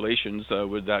decent relations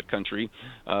with that country,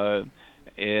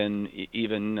 and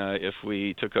even if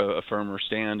we took a firmer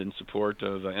stand in support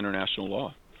of international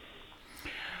law.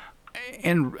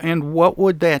 And what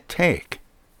would that take?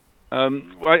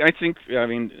 I think,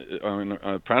 on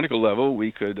a practical level,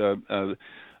 we could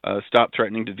stop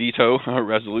threatening to veto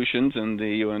resolutions in the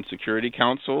UN Security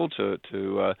Council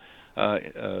to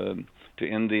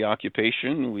end the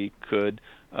occupation. We could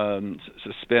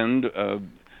suspend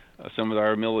some of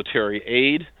our military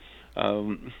aid.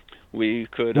 We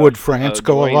could. Would France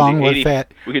go along with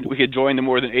that? We could join the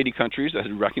more than 80 countries that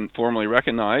had formally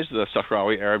recognized the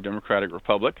Sahrawi Arab Democratic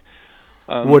Republic.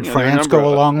 Would France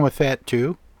go along with that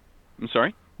too? I'm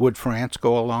sorry? Would France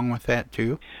go along with that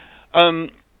too?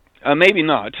 Maybe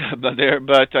not, but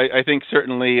I think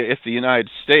certainly if the United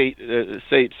States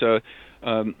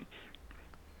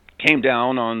came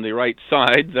down on the right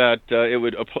side, that it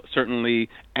would certainly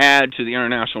add to the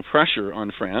international pressure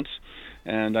on France,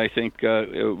 and I think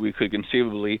we could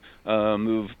conceivably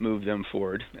move them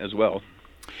forward as well.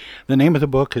 The name of the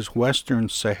book is Western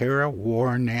Sahara,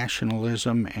 War,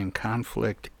 Nationalism, and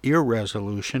Conflict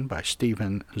Irresolution by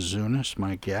Stephen Zunes,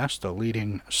 my guest, a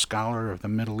leading scholar of the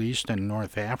Middle East and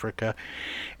North Africa.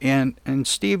 And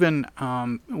Stephen,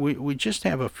 we just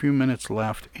have a few minutes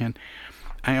left, and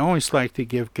I always like to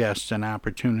give guests an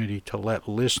opportunity to let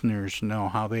listeners know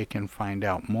how they can find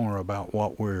out more about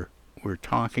what we're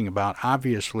talking about.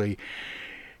 Obviously,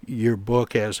 your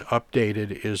book, as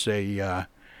updated, is a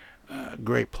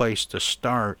great place to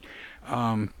start.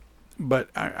 But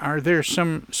are there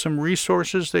some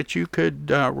resources that you could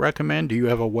recommend? Do you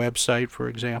have a website, for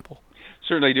example?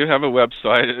 Certainly, I do have a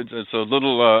website. It's a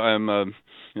little I'm a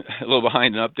little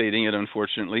behind in updating it,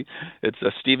 unfortunately. It's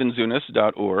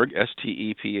stephenzunes.org,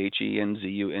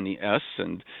 STEPHENZUNES,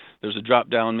 and there's a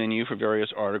drop-down menu for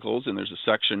various articles, and there's a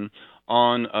section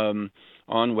on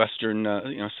Western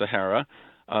Sahara.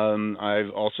 I've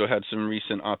also had some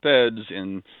recent op-eds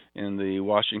in the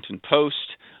Washington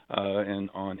Post and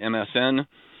on MSN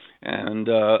and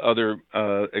other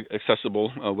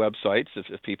accessible websites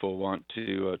if people want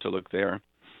to look there.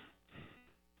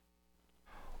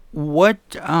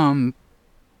 What?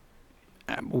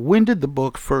 When did the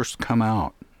book first come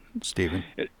out, Stephen?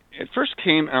 It first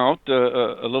came out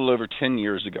a little over 10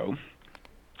 years ago.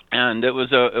 And it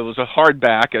was a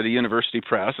hardback at a university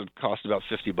press. It cost about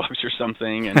 $50 or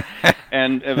something, and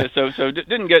so it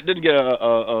didn't get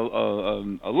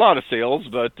a lot of sales,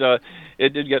 but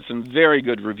it did get some very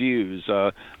good reviews.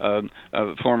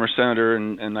 Former senator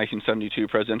and 1972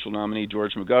 presidential nominee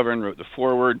George McGovern wrote the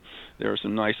foreword. There were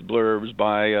some nice blurbs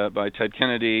by Ted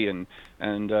Kennedy and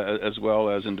as well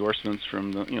as endorsements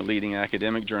from the leading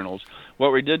academic journals.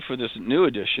 What we did for this new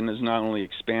edition is not only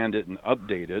expand it and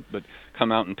update it, but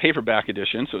come out in paperback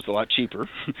edition, so it's a lot cheaper,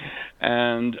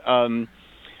 and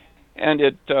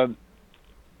it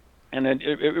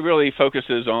really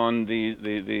focuses on the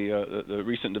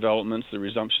recent developments, the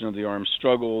resumption of the armed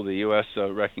struggle, the U.S.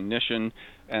 recognition,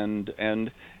 and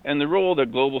the role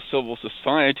that global civil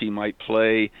society might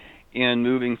play in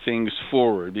moving things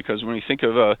forward. Because when we think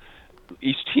of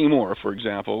East Timor, for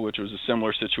example, which was a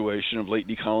similar situation of late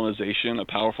decolonization, a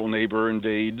powerful neighbor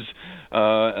invades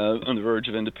on the verge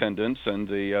of independence, and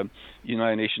the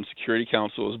United Nations Security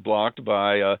Council is blocked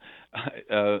by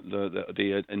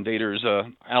the invaders'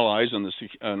 allies on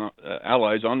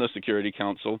the Security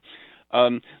Council.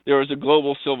 There was a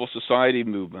global civil society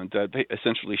movement that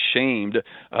essentially shamed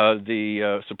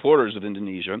the supporters of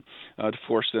Indonesia to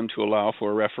force them to allow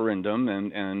for a referendum,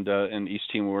 and East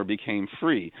Timor became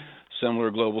free.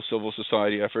 Similar global civil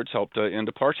society efforts helped end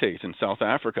apartheid in South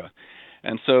Africa.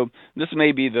 And so this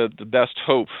may be the best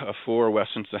hope for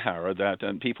Western Sahara,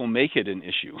 that people make it an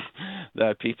issue,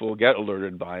 that people get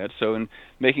alerted by it. So in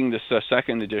making this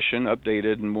second edition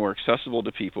updated and more accessible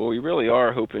to people, we really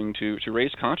are hoping to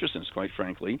raise consciousness, quite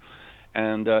frankly,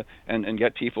 and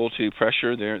get people to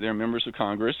pressure their members of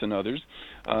Congress and others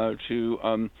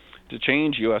to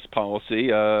change U.S.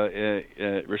 policy,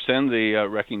 rescind the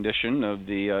recognition of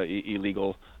the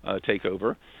illegal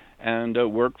takeover, and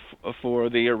work for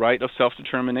the right of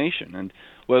self-determination. And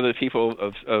whether the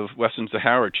people of Western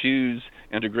Sahara choose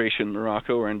integration in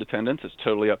Morocco or independence, it's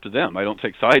totally up to them. I don't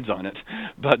take sides on it,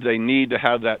 but they need to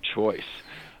have that choice.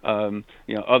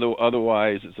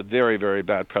 Otherwise, it's a very, very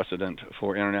bad precedent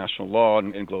for international law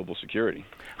and global security.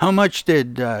 How much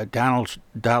did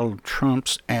Donald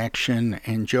Trump's action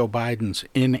and Joe Biden's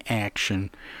inaction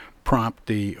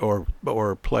prompt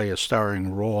or play a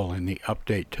starring role in the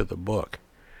update to the book?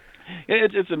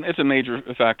 It's a major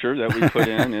factor that we put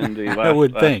in the last, I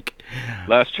would think,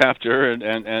 last chapter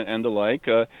and the like.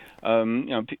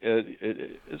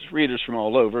 It's readers from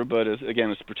all over, but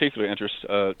it's particular interest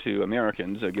to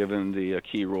Americans, given the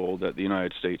key role that the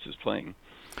United States is playing.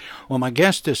 Well, my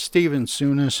guest is Stephen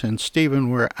Zunes, and Stephen,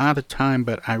 we're out of time,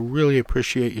 but I really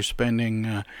appreciate you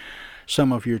spending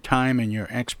some of your time and your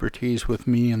expertise with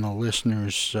me and the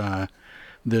listeners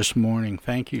this morning.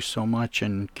 Thank you so much,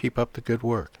 and keep up the good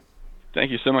work. Thank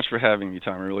you so much for having me,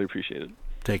 Tom. I really appreciate it.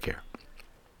 Take care.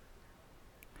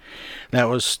 That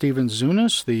was Stephen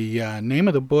Zunes. The name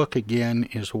of the book, again,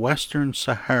 is Western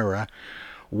Sahara,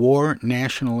 War,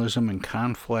 Nationalism, and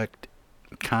Conflict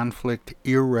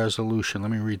Irresolution.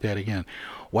 Let me read that again.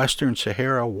 Western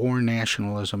Sahara, war,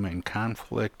 nationalism, and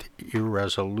conflict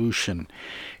irresolution.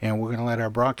 And we're going to let our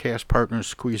broadcast partners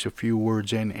squeeze a few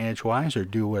words in edgewise or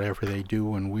do whatever they do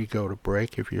when we go to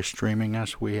break. If you're streaming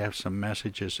us, we have some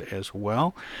messages as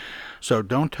well. So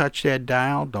don't touch that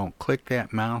dial. Don't click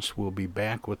that mouse. We'll be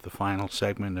back with the final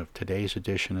segment of today's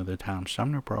edition of the Tom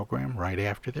Sumner program right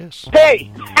after this.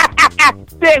 Hey,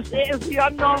 this is the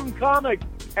Unknown Comic.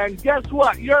 And guess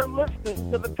what? You're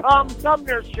listening to the Tom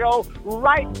Sumner Show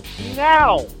right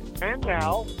now. And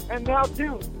now, and now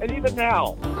too, and even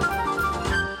now.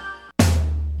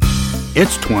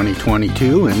 It's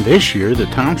 2022, and this year the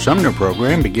Tom Sumner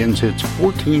program begins its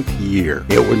 14th year.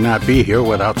 It would not be here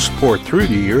without support through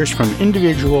the years from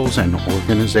individuals and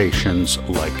organizations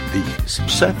like these.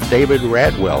 Seth David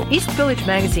Radwell, East Village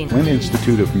Magazine, Flint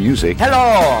Institute of Music,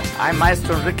 hello, I'm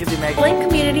Maestro Rickety Mag, Flint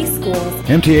Community Schools,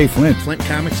 MTA Flint, Flint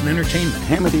Comics and Entertainment,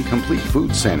 Hamady Complete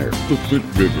Food Center, the Flint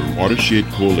River Watershed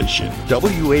Coalition,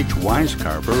 W.H.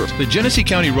 Wisecarver, the Genesee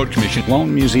County Road Commission,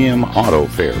 Lone Museum Auto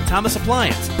Fair, Thomas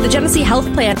Appliance, the Genesee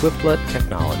Health Plan, Quick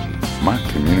Technology, Mott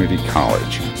Community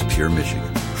College, Pure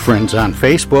Michigan. Friends on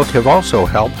Facebook have also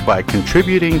helped by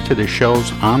contributing to the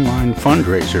show's online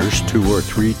fundraisers 2 or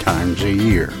 3 times a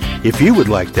year. If you would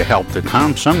like to help the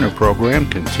Tom Sumner program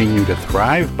continue to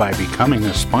thrive by becoming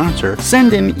a sponsor,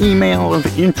 send an email of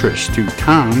interest to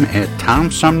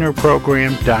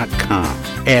tom@tomsumnerprogram.com.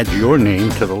 Add your name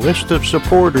to the list of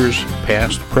supporters,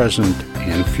 past, present,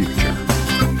 and future.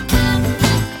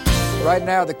 Right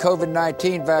now, the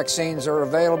COVID-19 vaccines are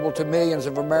available to millions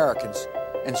of Americans,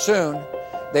 and soon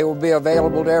they will be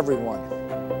available to everyone.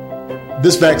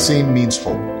 This vaccine means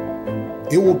hope.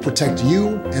 It will protect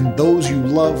you and those you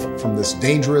love from this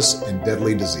dangerous and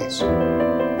deadly disease. I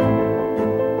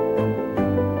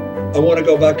want to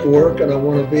go back to work, and I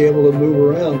want to be able to move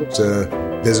around. To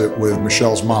visit with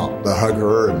Michelle's mom, to hug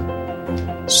her and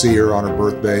see her on her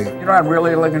birthday. You know what I'm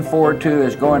really looking forward to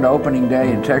is going to opening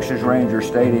day in Texas Ranger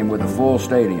Stadium with a full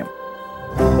stadium.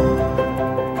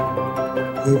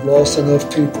 We've lost enough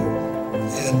people,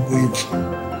 and we've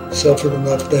suffered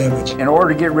enough damage. In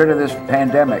order to get rid of this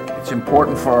pandemic, it's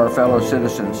important for our fellow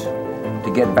citizens to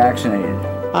get vaccinated.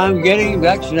 I'm getting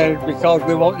vaccinated because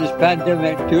we want this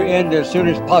pandemic to end as soon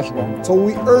as possible. So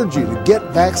we urge you to get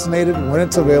vaccinated when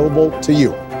it's available to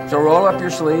you. So roll up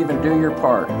your sleeve and do your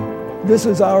part. This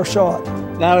is our shot.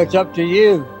 Now it's up to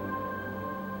you.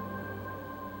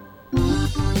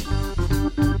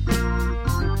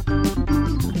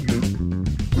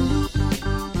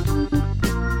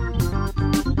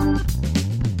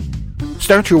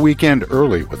 Start your weekend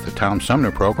early with the Tom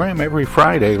Sumner program every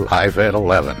Friday live at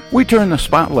 11. We turn the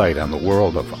spotlight on the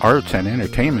world of arts and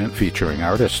entertainment featuring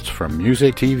artists from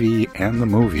music, TV, and the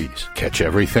movies. Catch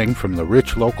everything from the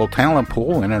rich local talent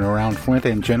pool in and around Flint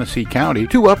and Genesee County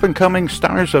to up-and-coming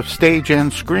stars of stage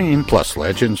and screen, plus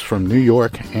legends from New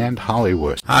York and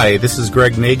Hollywood. Hi, this is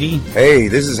Greg Nagy. Hey,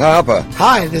 this is Harper.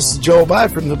 Hi, this is Joe By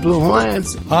from the Blue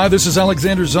Hawaiians. Hi, this is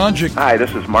Alexander Zonjic. Hi,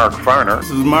 this is Mark Farner.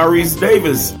 This is Maurice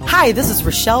Davis. Hi, this is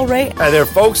Rochelle Ray. Hi there,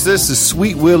 folks. This is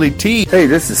Sweet Willie T. Hey,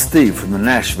 this is Steve from the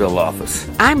Nashville office.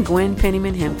 I'm Gwen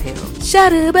Pennyman Hemphill.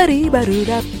 Start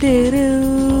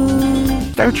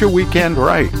your weekend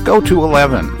right. Go to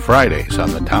 11 Fridays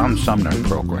on the Tom Sumner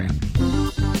program.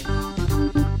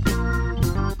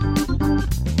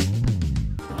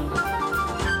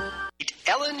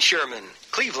 Ellen Sherman,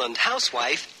 Cleveland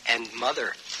housewife and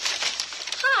mother.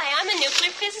 Hi, I'm a nuclear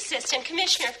physicist and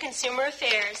commissioner of consumer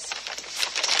affairs.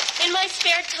 In my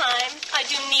spare time, I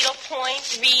do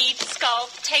needlepoint, read,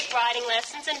 sculpt, take riding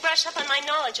lessons, and brush up on my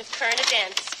knowledge of current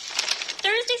events.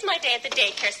 Thursday's my day at the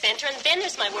daycare center, and then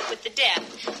there's my work with the deaf.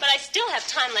 But I still have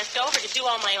time left over to do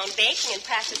all my own baking and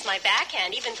practice my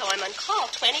backhand, even though I'm on call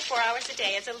 24 hours a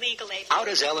day as a legal aid. How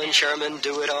does Ellen Sherman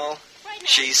do it all?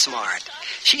 She's smart.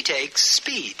 She takes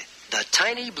Speed, the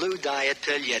tiny blue diet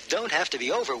pill you don't have to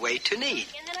be overweight to need.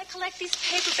 And then I collect these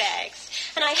paper bags,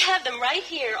 and I have them right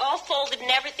here, all folded and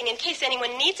everything, in case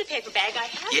anyone needs a paper bag. I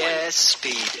have Yes,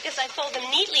 Speed. Because I fold them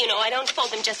neatly, you know. I don't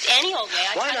fold them just any old way.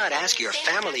 Why not ask your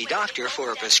family doctor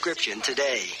for a prescription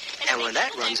today? And when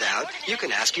that runs out, you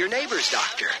can ask your neighbor's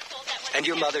doctor, and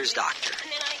your mother's doctor,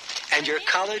 and your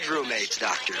college roommate's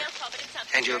doctor,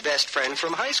 and your best friend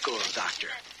from high school's doctor,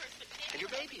 and your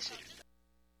babysitter.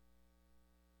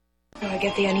 I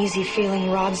get the uneasy feeling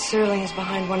Rod Serling is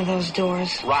behind one of those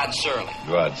doors. Rod Serling.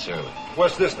 Rod Serling.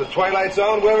 What's this, the Twilight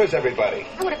Zone? Where is everybody?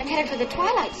 I would have been headed for the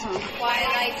Twilight Zone.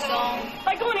 Twilight Zone. If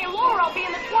I go any lower, I'll be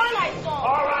in the Twilight Zone.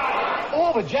 All right.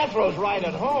 Oh, but Jethro's right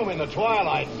at home in the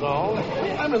Twilight Zone.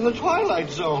 I'm in the Twilight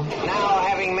Zone. Now,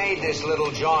 having made this little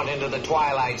jaunt into the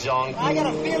Twilight Zone, I got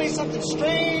a feeling something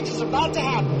strange is about to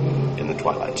happen. in the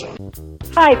Twilight Zone.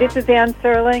 Hi, this is Ann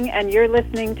Serling, and you're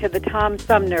listening to the Tom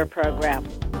Sumner Program.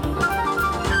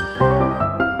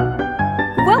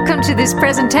 Welcome to this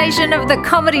presentation of the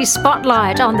Comedy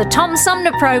Spotlight on the Tom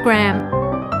Sumner Program.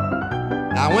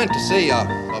 I went to see a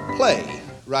play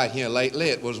right here lately.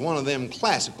 It was one of them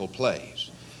classical plays.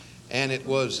 And it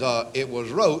was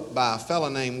wrote by a fellow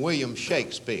named William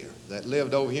Shakespeare that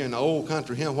lived over here in the old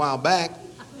country here a while back.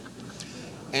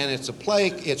 And it's a play,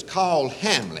 it's called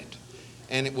Hamlet.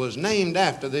 And it was named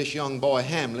after this young boy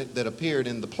Hamlet that appeared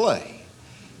in the play.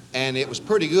 And it was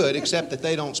pretty good, except that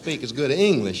they don't speak as good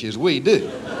English as we do.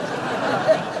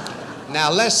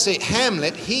 Now let's see,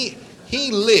 Hamlet, he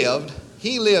lived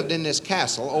in this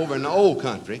castle over in the old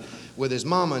country with his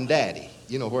mama and daddy.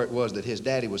 You know where it was that his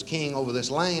daddy was king over this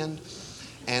land.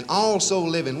 And also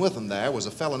living with him there was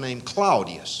a fellow named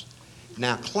Claudius.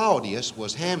 Now Claudius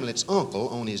was Hamlet's uncle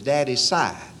on his daddy's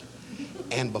side.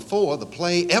 And before the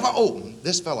play ever opened,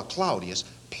 this fellow Claudius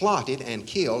plotted and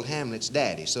killed Hamlet's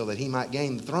daddy so that he might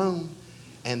gain the throne,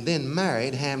 and then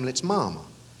married Hamlet's mama.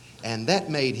 And that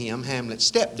made him Hamlet's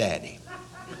stepdaddy.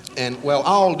 And, well,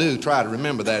 all do try to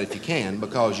remember that if you can,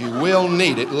 because you will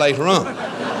need it later on.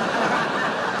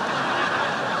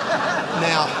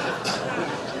 Now,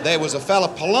 there was a fellow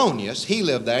Polonius. He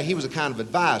lived there. He was a kind of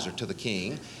advisor to the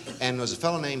king. And there was a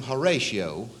fellow named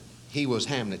Horatio. He was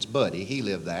Hamlet's buddy. He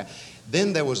lived there.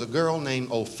 Then there was a girl named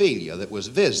Ophelia that was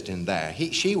visiting there.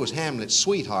 She was Hamlet's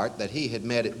sweetheart that he had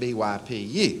met at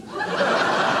BYPU.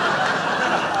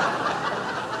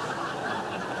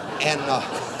 And,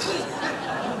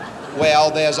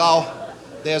 well, there's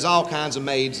all kinds of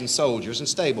maids and soldiers and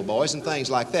stable boys and things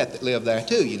like that live there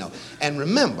too, you know. And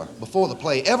remember, before the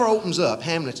play ever opens up,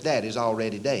 Hamlet's daddy's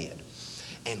already dead.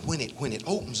 And when it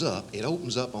opens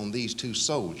up on these two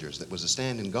soldiers that was a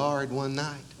standing guard one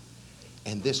night.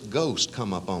 And this ghost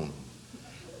come up on them,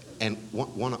 and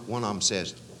one of them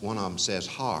says,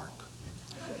 "Hark."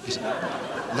 He said,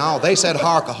 no, they said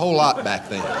 "hark" a whole lot back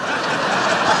then.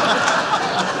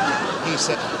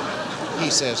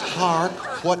 He says, "Hark,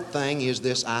 what thing is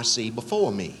this I see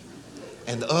before me?"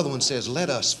 And the other one says, "Let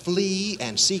us flee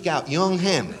and seek out young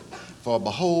Hamlet, for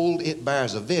behold, it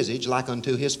bears a visage like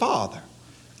unto his father."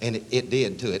 And it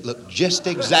did too. It looked just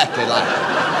exactly like it.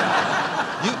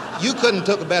 You couldn't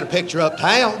took a better picture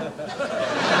uptown. And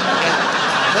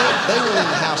they went in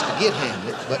the house to get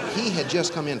Hamlet, but he had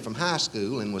just come in from high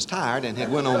school and was tired and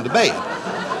had went on to bed.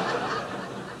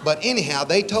 But anyhow,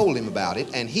 they told him about it,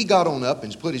 and he got on up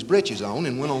and put his britches on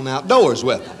and went on outdoors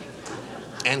with them.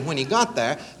 And when he got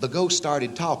there, the ghost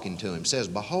started talking to him. Says,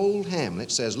 "Behold,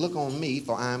 Hamlet," says, "look on me,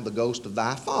 for I am the ghost of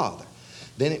thy father."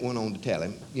 Then it went on to tell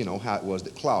him, you know, how it was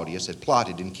that Claudius had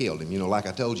plotted and killed him, you know, like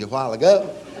I told you a while ago.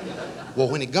 Well,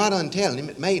 when it got on telling him,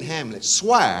 it made Hamlet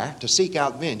swear to seek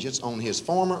out vengeance on his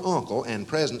former uncle and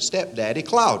present stepdaddy,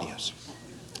 Claudius.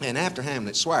 And after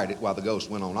Hamlet sweared it, well, the ghost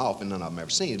went on off, and none of them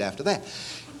ever seen it after that.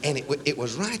 And it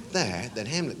was right there that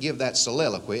Hamlet gave that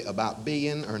soliloquy about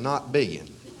being or not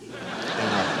being.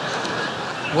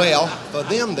 Well, for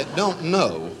them that don't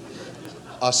know,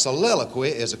 a soliloquy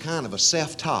is a kind of a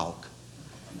self-talk.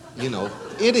 You know,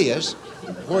 it is,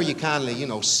 where you kindly, you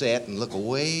know, sit and look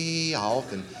way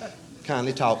off and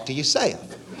kindly talk to yourself.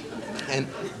 And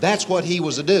that's what he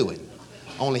was a-doing.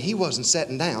 Only he wasn't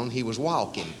sitting down, he was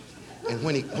walking. And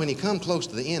when he come close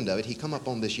to the end of it, he come up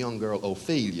on this young girl,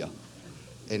 Ophelia.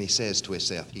 And he says to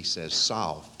himself, he says,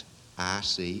 "Soft, I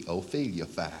see Ophelia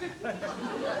fire."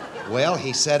 Well,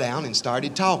 he sat down and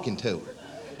started talking to her.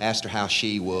 Asked her how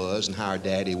she was and how her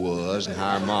daddy was and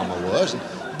how her mama was and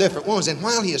different ones. And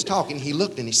while he was talking, he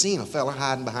looked and he seen a fella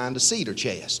hiding behind a cedar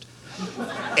chest.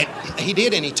 And he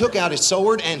did, and he took out his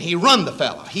sword and he run the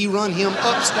fella. He run him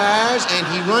upstairs and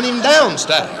he run him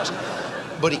downstairs.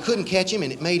 But he couldn't catch him,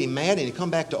 and it made him mad, and he come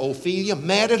back to Ophelia,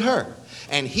 mad at her.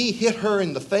 And he hit her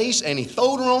in the face and he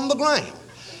throwed her on the ground.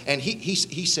 And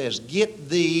he says, "Get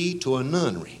thee to a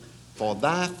nunnery, for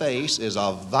thy face is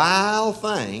a vile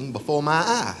thing before my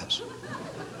eyes."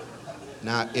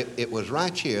 Now, it was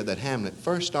right here that Hamlet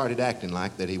first started acting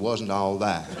like that he wasn't all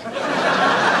that.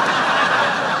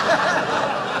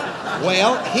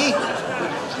 Well, he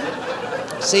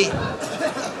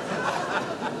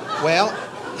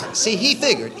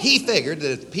figured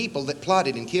that the people that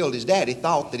plotted and killed his daddy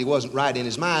thought that he wasn't right in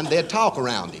his mind. They'd talk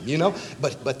around him, you know,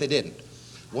 but they didn't.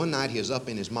 One night he was up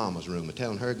in his mama's room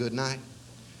telling her good night,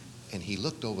 and he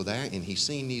looked over there and he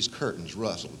seen these curtains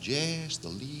rustle just the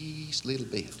least little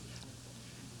bit.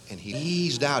 And he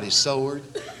eased out his sword,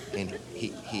 and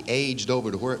he aged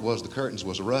over to where it was the curtains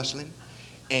was rustling,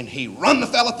 and he run the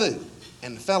fella through.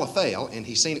 And the fella fell, and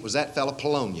he seen it was that fella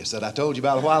Polonius that I told you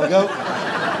about a while ago.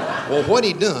 Well, what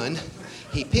he done,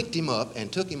 he picked him up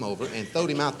and took him over and throwed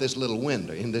him out this little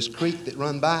window in this creek that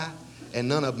run by, and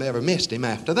none of them ever missed him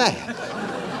after that.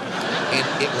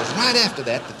 And it was right after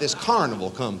that that this carnival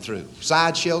come through.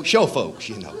 Sideshow, show folks,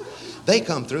 you know. They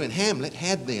come through, and Hamlet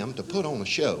had them to put on a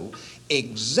show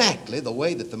exactly the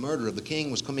way that the murder of the king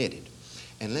was committed.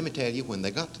 And let me tell you, when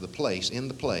they got to the place in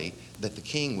the play that the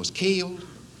king was killed,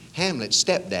 Hamlet's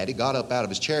stepdaddy got up out of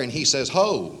his chair and he says,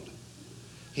 "Hold."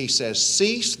 He says,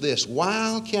 "Cease this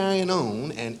wild carrying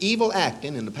on and evil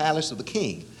acting in the palace of the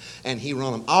king." And he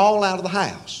run them all out of the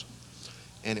house.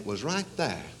 And it was right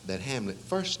there that Hamlet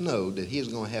first knowed that he was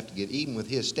going to have to get even with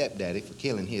his stepdaddy for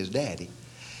killing his daddy.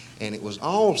 And it was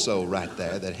also right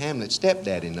there that Hamlet's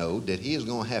stepdaddy knowed that he was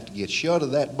going to have to get shut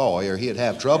of that boy or he'd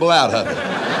have trouble out of it.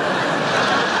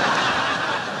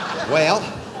 Well,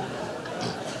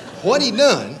 what he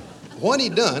done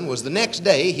was the next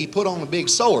day he put on a big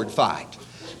sword fight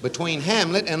between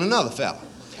Hamlet and another fella.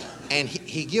 And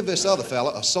he give this other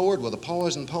fella a sword with a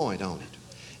poison point on it.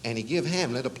 And he give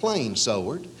Hamlet a plain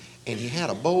sword, and he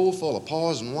had a bowl full of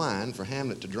poison wine for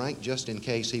Hamlet to drink just in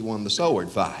case he won the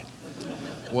sword fight.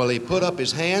 Well, he put up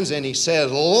his hands and he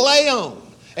says, "Lay on."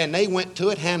 And they went to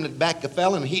it. Hamlet backed the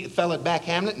fella, and he fella back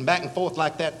Hamlet, and back and forth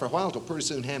like that for a while, till pretty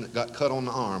soon Hamlet got cut on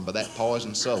the arm by that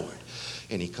poison sword.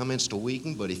 And he commenced to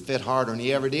weaken, but he fit harder than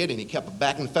he ever did, and he kept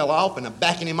backing the fella off and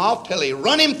backing him off till he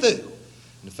run him through.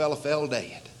 And the fella fell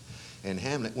dead. And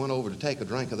Hamlet went over to take a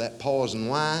drink of that poison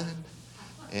wine,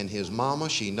 and his mama,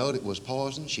 she knowed it was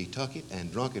poison. She took it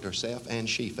and drunk it herself, and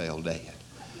she fell dead.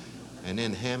 And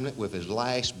then Hamlet, with his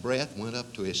last breath, went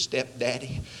up to his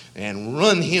stepdaddy and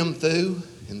run him through,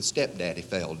 and the stepdaddy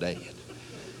fell dead.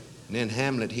 And then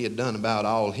Hamlet, he had done about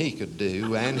all he could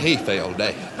do, and he fell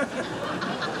dead.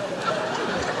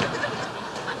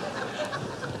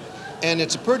 And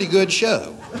it's a pretty good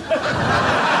show.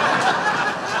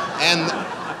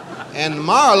 And the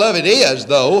moral of it is,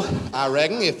 though, I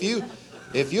reckon, if you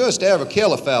was to ever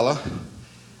kill a fella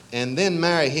and then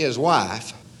marry his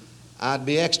wife, I'd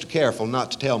be extra careful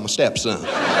not to tell my stepson.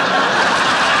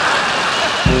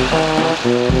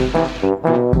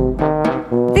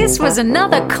 This was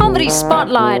another comedy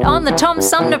spotlight on the Tom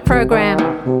Sumner program.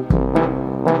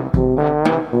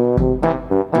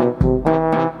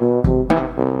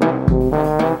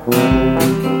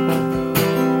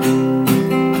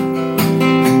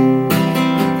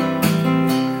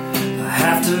 I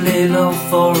have to lay low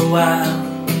for a while,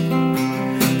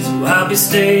 so I'll be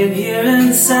staying here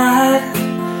inside.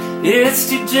 It's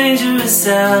too dangerous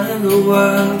out in the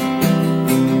world.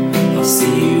 I'll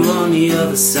see you on the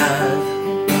other side.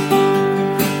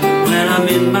 When I'm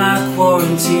in my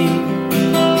quarantine,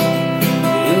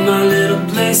 in my little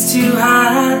place to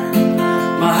hide,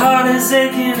 my heart is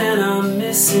aching and I'm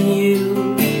missing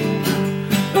you.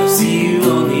 I'll see you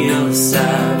on the other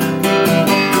side.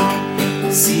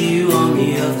 I'll see you on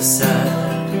the other side.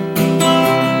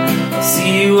 I'll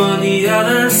see you on the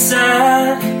other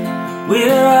side.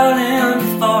 We're all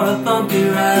in for a bumpy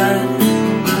ride.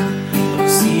 I'll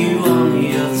see you on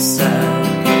the other side.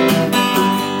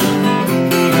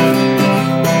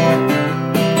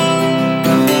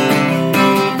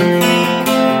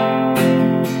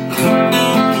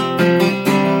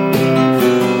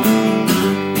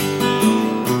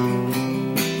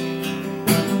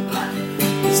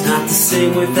 It's not the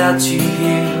same without you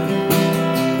here.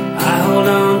 I hold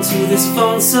on to this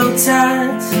phone so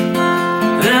tight,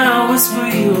 and I'll whisper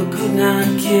you a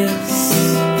goodnight kiss.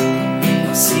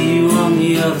 I'll see you on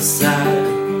the other side.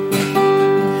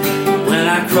 When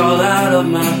I crawl out of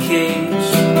my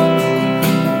cage,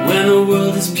 when the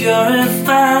world is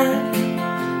purified,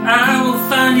 I will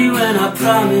find you and I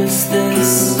promise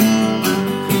this.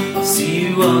 I'll see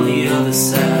you on the other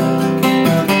side.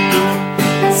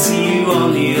 I'll see you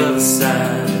on the other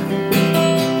side.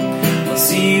 I'll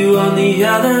see you on the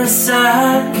other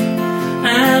side.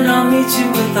 And I'll meet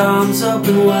you with arms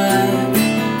open wide.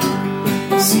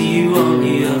 I'll see you on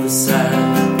the other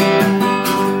side.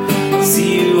 I'll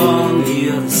see you on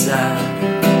the other side.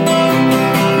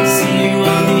 I'll see you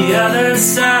on the other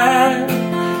side.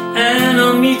 And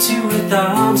I'll meet you with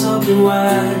arms open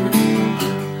wide.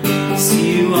 I'll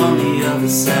see you on the other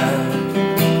side.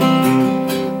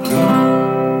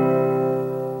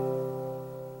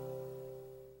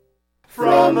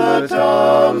 From the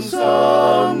Tom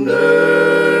Sumner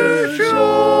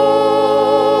Show.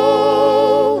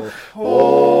 Oh,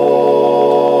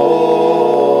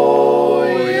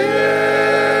 yeah.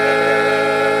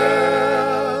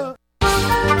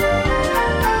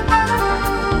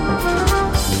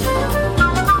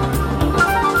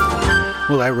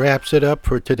 Well, that wraps it up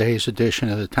for today's edition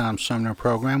of the Tom Sumner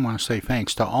program. I want to say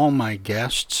thanks to all my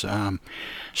guests,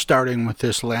 starting with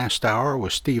this last hour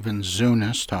with Stephen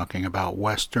Zunes talking about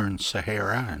Western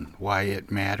Sahara and why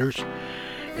it matters.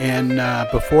 And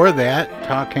before that,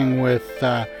 talking with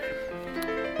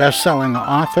best-selling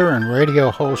author and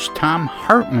radio host Thom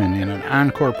Hartmann in an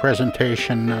encore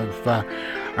presentation of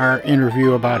our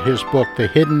interview about his book, The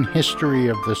Hidden History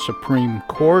of the Supreme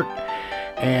Court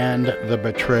and the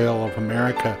Betrayal of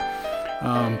America.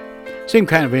 Seemed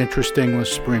kind of interesting with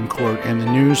Supreme Court and the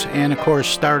news. And, of course,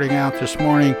 starting out this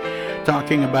morning,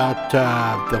 talking about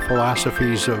the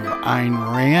philosophies of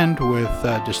Ayn Rand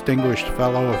with distinguished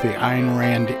fellow of the Ayn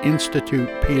Rand Institute,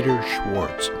 Peter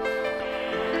Schwartz.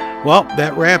 Well,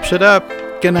 that wraps it up.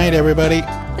 Good night, everybody.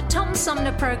 The Tom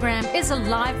Sumner program is a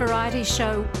live variety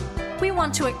show. We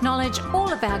want to acknowledge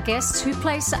all of our guests who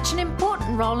play such an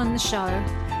important role in the show,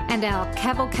 and our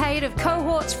cavalcade of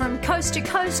cohorts from coast to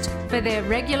coast for their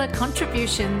regular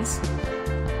contributions.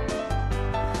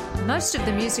 Most of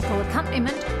the musical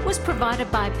accompaniment was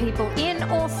provided by people in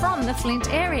or from the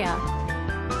Flint area.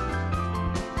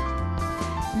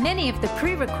 Many of the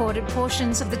pre-recorded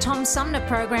portions of the Tom Sumner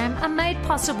program are made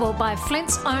possible by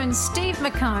Flint's own Steve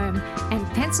McComb and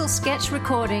Pencil Sketch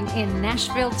Recording in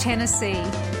Nashville, Tennessee.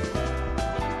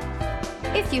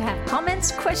 If you have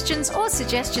comments, questions, or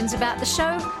suggestions about the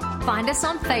show, find us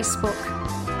on Facebook.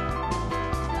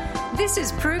 This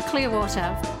is Prue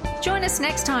Clearwater. Join us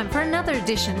next time for another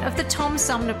edition of the Tom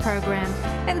Sumner program,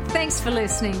 and thanks for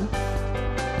listening.